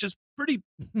chaotic, which is pretty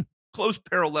close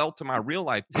parallel to my real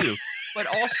life too. But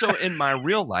also in my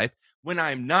real life, when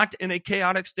I'm not in a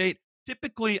chaotic state,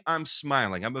 typically I'm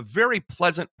smiling. I'm a very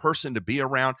pleasant person to be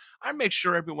around. I make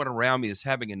sure everyone around me is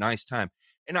having a nice time.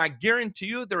 And I guarantee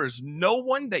you there is no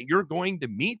one that you're going to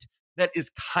meet that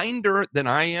is kinder than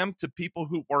I am to people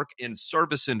who work in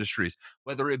service industries,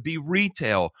 whether it be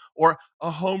retail or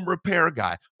a home repair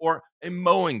guy or a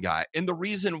mowing guy. And the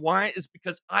reason why is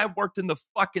because I worked in the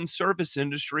fucking service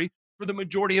industry for the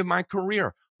majority of my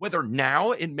career. Whether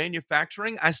now in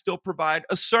manufacturing, I still provide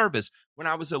a service. When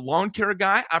I was a lawn care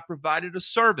guy, I provided a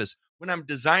service. When I'm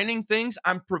designing things,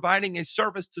 I'm providing a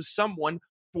service to someone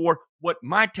for what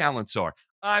my talents are.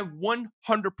 I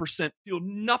 100% feel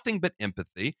nothing but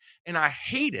empathy, and I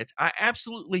hate it. I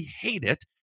absolutely hate it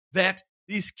that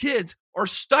these kids are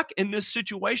stuck in this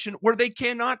situation where they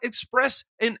cannot express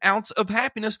an ounce of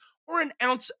happiness or an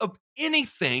ounce of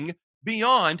anything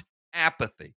beyond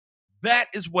apathy. That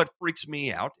is what freaks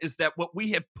me out, is that what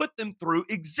we have put them through,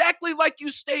 exactly like you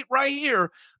state right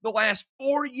here, the last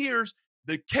 4 years,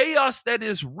 the chaos that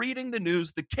is reading the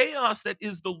news, the chaos that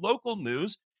is the local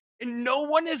news, and no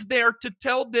one is there to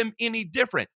tell them any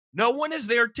different. No one is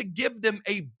there to give them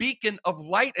a beacon of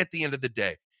light at the end of the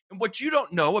day. And what you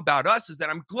don't know about us is that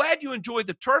I'm glad you enjoyed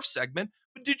the turf segment,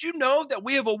 but did you know that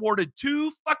we have awarded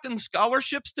 2 fucking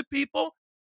scholarships to people?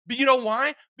 But you know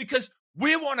why? Because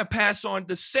we want to pass on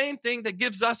the same thing that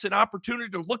gives us an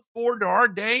opportunity to look forward to our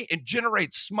day and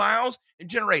generate smiles and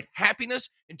generate happiness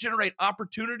and generate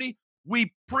opportunity.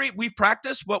 We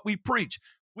practice what we preach.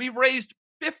 We raised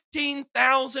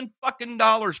 $15,000 fucking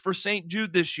dollars for St.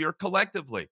 Jude this year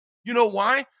collectively. You know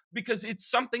why? Because it's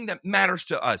something that matters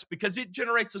to us, because it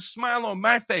generates a smile on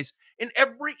my face. And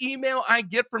every email I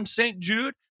get from St.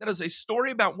 Jude that is a story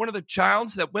about one of the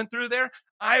childs that went through there,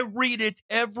 I read it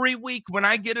every week when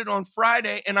I get it on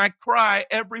Friday, and I cry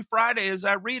every Friday as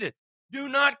I read it. Do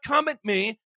not come at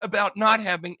me about not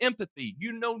having empathy.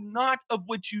 You know not of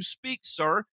which you speak,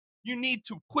 sir. You need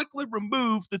to quickly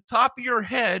remove the top of your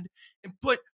head and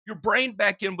put your brain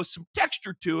back in with some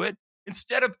texture to it,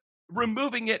 instead of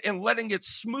removing it and letting it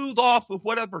smooth off with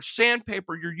whatever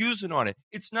sandpaper you're using on it.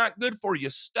 It's not good for you.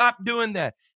 Stop doing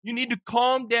that. You need to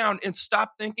calm down and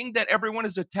stop thinking that everyone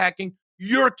is attacking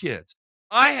your kids.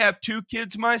 I have 2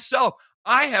 kids myself.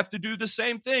 I have to do the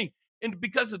same thing. And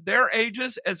because of their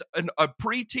ages, as a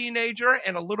pre-teenager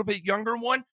and a little bit younger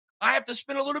one, I have to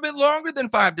spend a little bit longer than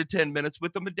 5 to 10 minutes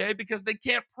with them a day, because they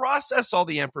can't process all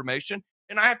the information.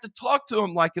 And I have to talk to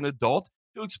them like an adult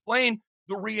to explain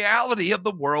the reality of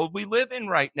the world we live in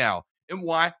right now, and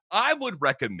why I would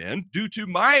recommend, due to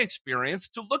my experience,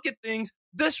 to look at things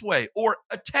this way or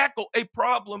tackle a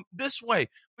problem this way.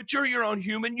 But you're your own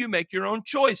human. You make your own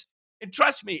choice. And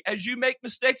trust me, as you make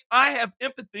mistakes, I have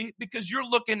empathy, because you're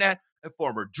looking at a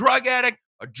former drug addict,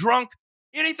 a drunk,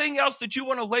 anything else that you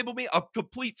want to label me, a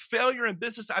complete failure in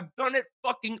business. I've done it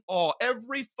fucking all.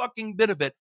 Every fucking bit of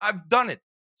it. I've done it.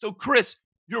 So, Chris,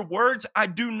 your words, I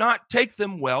do not take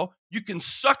them well. You can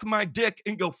suck my dick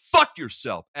and go fuck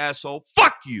yourself, asshole.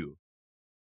 Fuck you.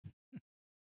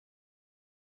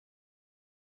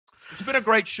 It's been a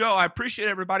great show. I appreciate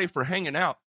everybody for hanging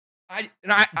out.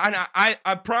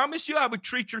 I promise you I would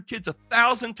treat your kids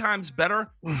 1,000 times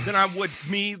better than I would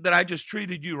me that I just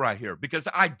treated you right here, because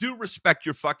I do respect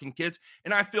your fucking kids,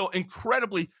 and I feel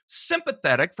incredibly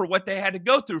sympathetic for what they had to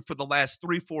go through for the last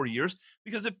 3-4 years,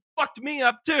 because it fucked me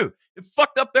up too. It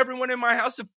fucked up everyone in my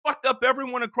house. It fucked up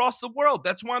everyone across the world.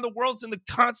 That's why the world's in the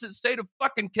constant state of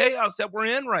fucking chaos that we're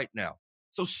in right now.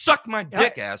 So suck my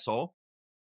dick, asshole.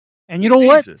 And you know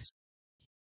what?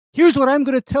 Here's what I'm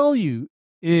going to tell you.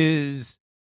 Is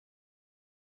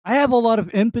I have a lot of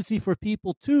empathy for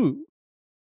people too,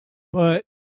 but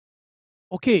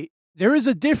okay, there is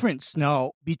a difference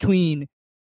now between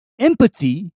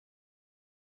empathy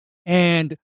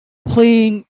and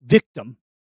playing victim.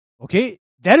 Okay,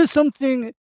 that is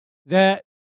something that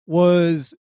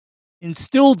was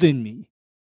instilled in me.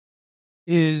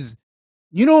 Is,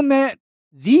 Matt,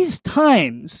 these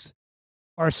times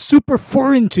are super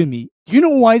foreign to me. Do you know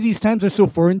why these times are so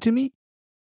foreign to me?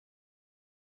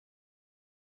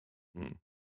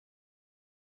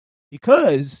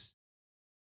 Because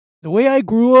the way I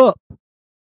grew up,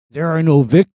 there's no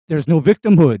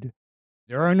victimhood.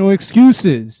 There are no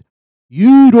excuses.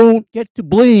 You don't get to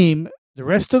blame the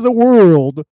rest of the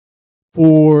world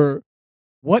for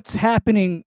what's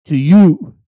happening to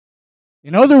you.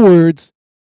 In other words,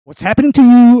 what's happening to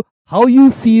you, how you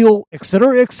feel,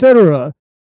 etc.,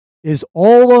 is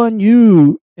all on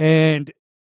you. And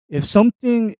if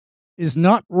something is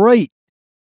not right,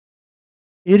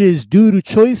 it is due to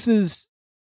choices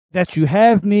that you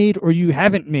have made or you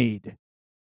haven't made.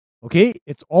 Okay?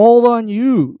 It's all on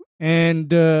you. And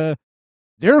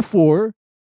therefore,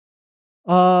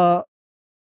 I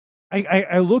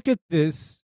look at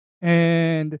this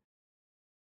and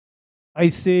I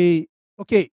say,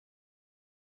 okay,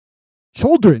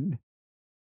 children,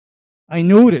 I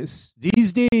notice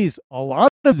these days a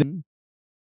lot of them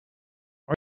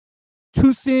are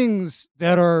two things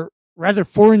that are rather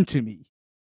foreign to me.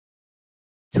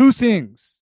 Two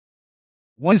things.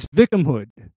 One is victimhood.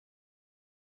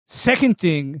 Second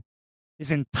thing is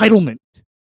entitlement.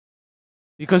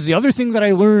 Because the other thing that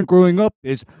I learned growing up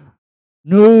is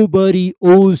nobody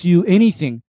owes you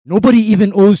anything. Nobody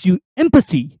even owes you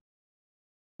empathy.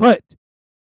 But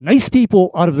nice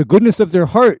people, out of the goodness of their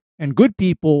heart, and good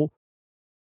people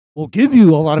will give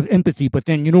you a lot of empathy. But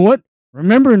then, you know what?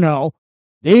 Remember now,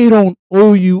 they don't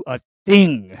owe you a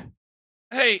thing.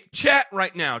 Hey, chat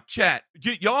right now. Chat.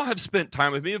 Y'all have spent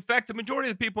time with me. In fact, the majority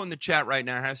of the people in the chat right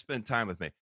now have spent time with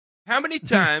me. How many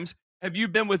times have you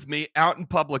been with me out in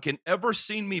public and ever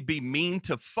seen me be mean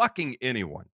to fucking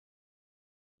anyone?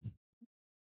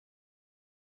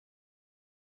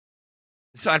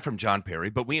 Aside from John Perry,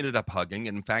 but we ended up hugging.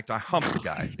 And in fact, I humped the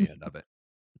guy at the end of it.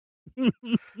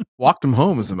 Walked him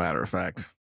home, as a matter of fact.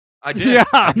 I did. Yeah,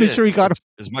 I made sure he got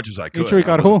as much as I could. Made sure he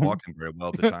got I wasn't home. walking very well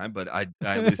at the time, but I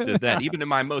at least did that. Even in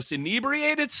my most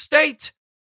inebriated state,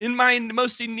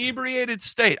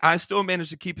 I still managed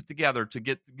to keep it together to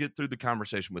get through the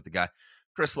conversation with the guy.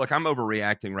 Chris, look, I'm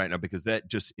overreacting right now because that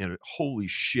just, holy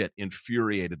shit,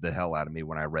 infuriated the hell out of me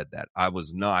when I read that. I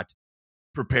was not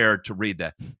prepared to read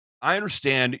that. I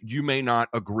understand you may not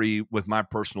agree with my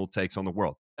personal takes on the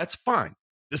world. That's fine.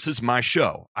 This is my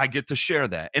show. I get to share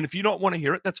that. And if you don't want to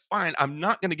hear it, that's fine. I'm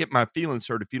not going to get my feelings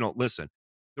hurt if you don't listen.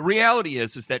 The reality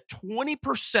is that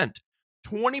 20%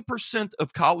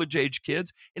 of college-age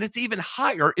kids, and it's even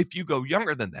higher if you go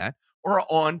younger than that, are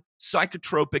on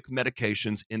psychotropic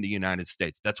medications in the United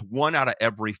States. That's 1 out of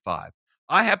every 5.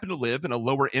 I happen to live in a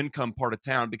lower income part of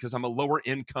town because I'm a lower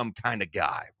income kind of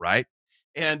guy, right?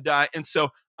 And so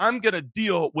I'm going to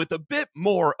deal with a bit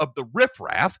more of the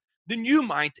riffraff than you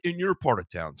might in your part of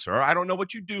town, sir. I don't know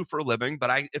what you do for a living,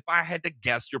 but if I had to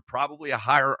guess, you're probably a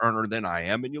higher earner than I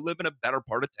am, and you live in a better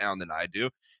part of town than I do,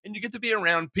 and you get to be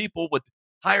around people with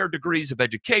higher degrees of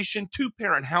education,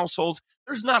 2-parent households.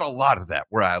 There's not a lot of that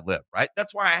where I live, right?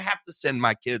 That's why I have to send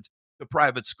my kids to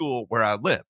private school where I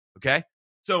live, okay?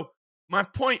 So my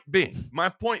point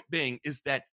being is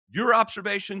that your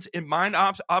observations and mine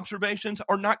observations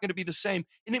are not going to be the same,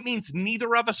 and it means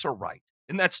neither of us are right.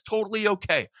 And that's totally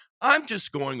okay. I'm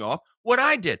just going off what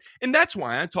I did. And that's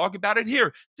why I talk about it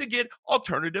here, to get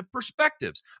alternative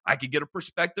perspectives. I could get a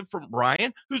perspective from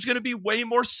Ryan, who's going to be way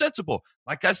more sensible.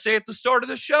 Like I say at the start of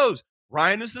the shows,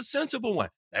 Ryan is the sensible one.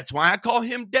 That's why I call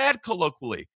him Dad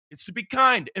colloquially. It's to be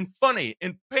kind and funny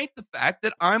and paint the fact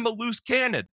that I'm a loose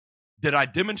cannon. Did I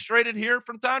demonstrate it here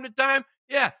from time to time?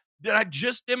 Yeah. Did I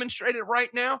just demonstrate it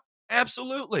right now?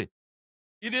 Absolutely.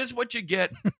 It is what you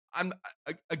get.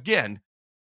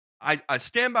 I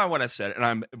stand by what I said, and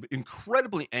I'm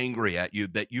incredibly angry at you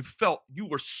that you felt you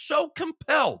were so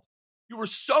compelled. You were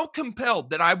so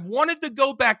compelled that I wanted to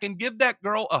go back and give that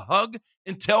girl a hug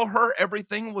and tell her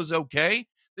everything was okay,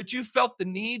 that you felt the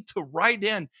need to write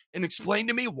in and explain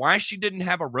to me why she didn't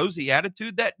have a rosy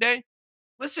attitude that day.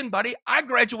 Listen, buddy, I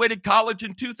graduated college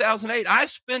in 2008. I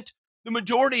spent the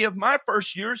majority of my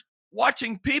first years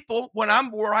watching people when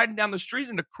I'm riding down the street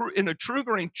in a True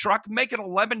Green truck making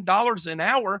 $11 an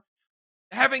hour,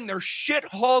 having their shit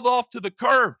hauled off to the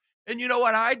curb. And you know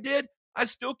what I did? I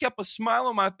still kept a smile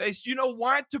on my face. You know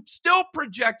why? To still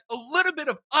project a little bit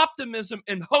of optimism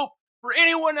and hope for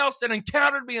anyone else that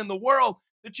encountered me in the world,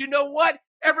 that you know what?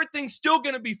 Everything's still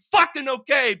going to be fucking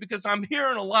okay because I'm here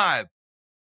and alive.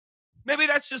 Maybe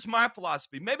that's just my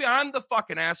philosophy. Maybe I'm the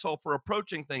fucking asshole for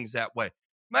approaching things that way.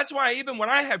 That's why even when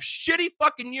I have shitty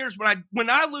fucking years, when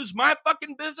I lose my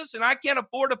fucking business and I can't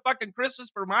afford a fucking Christmas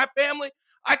for my family,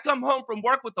 I come home from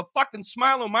work with a fucking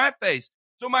smile on my face.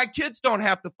 So my kids don't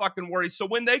have to fucking worry. So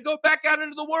when they go back out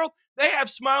into the world, they have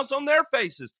smiles on their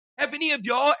faces. Have any of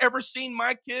y'all ever seen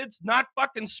my kids not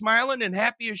fucking smiling and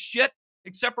happy as shit,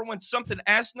 except for when something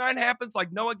asinine happens,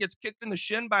 like Noah gets kicked in the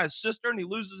shin by his sister and he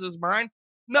loses his mind?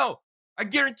 No, I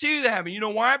guarantee you they haven't. You know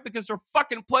why? Because they're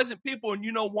fucking pleasant people. And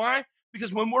you know why?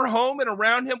 Because when we're home and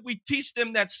around him, we teach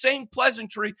them that same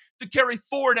pleasantry to carry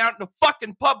forward out in the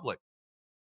fucking public.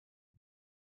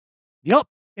 Yep,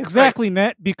 exactly, right.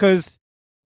 Matt, because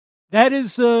that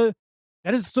is so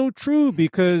true.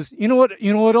 Because you know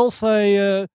what else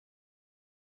I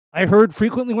heard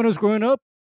frequently when I was growing up?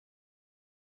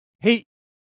 Hey,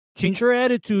 change your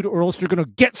attitude or else you're going to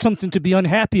get something to be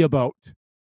unhappy about.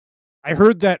 I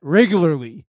heard that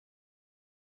regularly.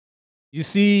 You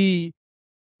see,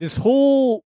 this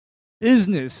whole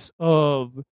business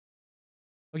of,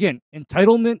 again,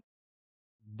 entitlement,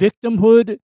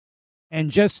 victimhood, and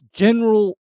just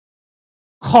general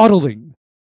coddling,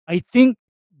 I think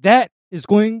that is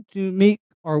going to make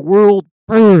our world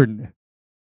burn.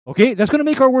 Okay? That's going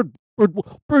to make our world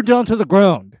burn down to the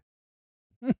ground.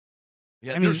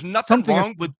 Yeah, there's nothing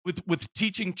wrong with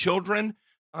teaching children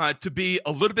to be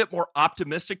a little bit more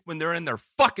optimistic when they're in their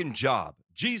fucking job.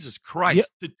 Jesus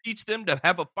Christ, to teach them to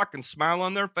have a fucking smile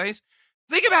on their face.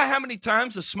 Think about how many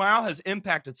times a smile has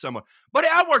impacted someone. But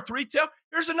I worked retail.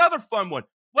 Here's another fun one.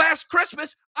 Last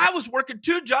Christmas, I was working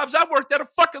 2 jobs. I worked at a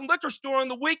fucking liquor store on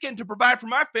the weekend to provide for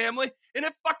my family, and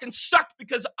it fucking sucked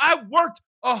because I worked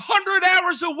 100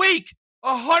 hours a week.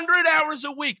 100 hours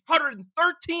a week.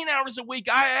 113 hours a week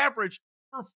I averaged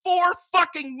for 4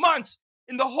 fucking months.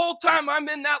 And the whole time I'm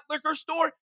in that liquor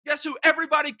store, guess who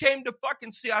everybody came to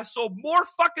fucking see? I sold more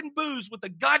fucking booze with a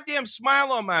goddamn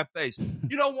smile on my face.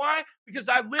 You know why? Because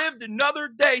I lived another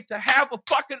day to have a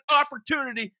fucking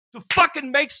opportunity to fucking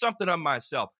make something of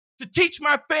myself. To teach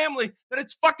my family that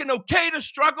it's fucking okay to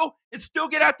struggle and still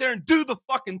get out there and do the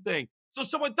fucking thing. So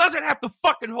someone doesn't have to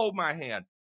fucking hold my hand.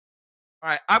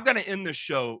 All right, I'm going to end this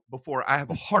show before I have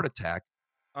a heart attack.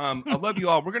 I love you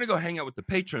all. We're going to go hang out with the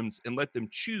patrons and let them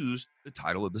choose the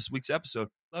title of this week's episode.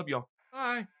 Love y'all.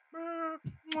 Bye.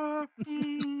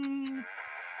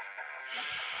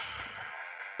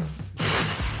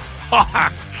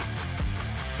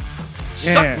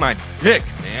 Suck my dick,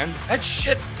 man. That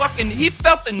shit fucking, he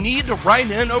felt the need to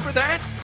write in over that.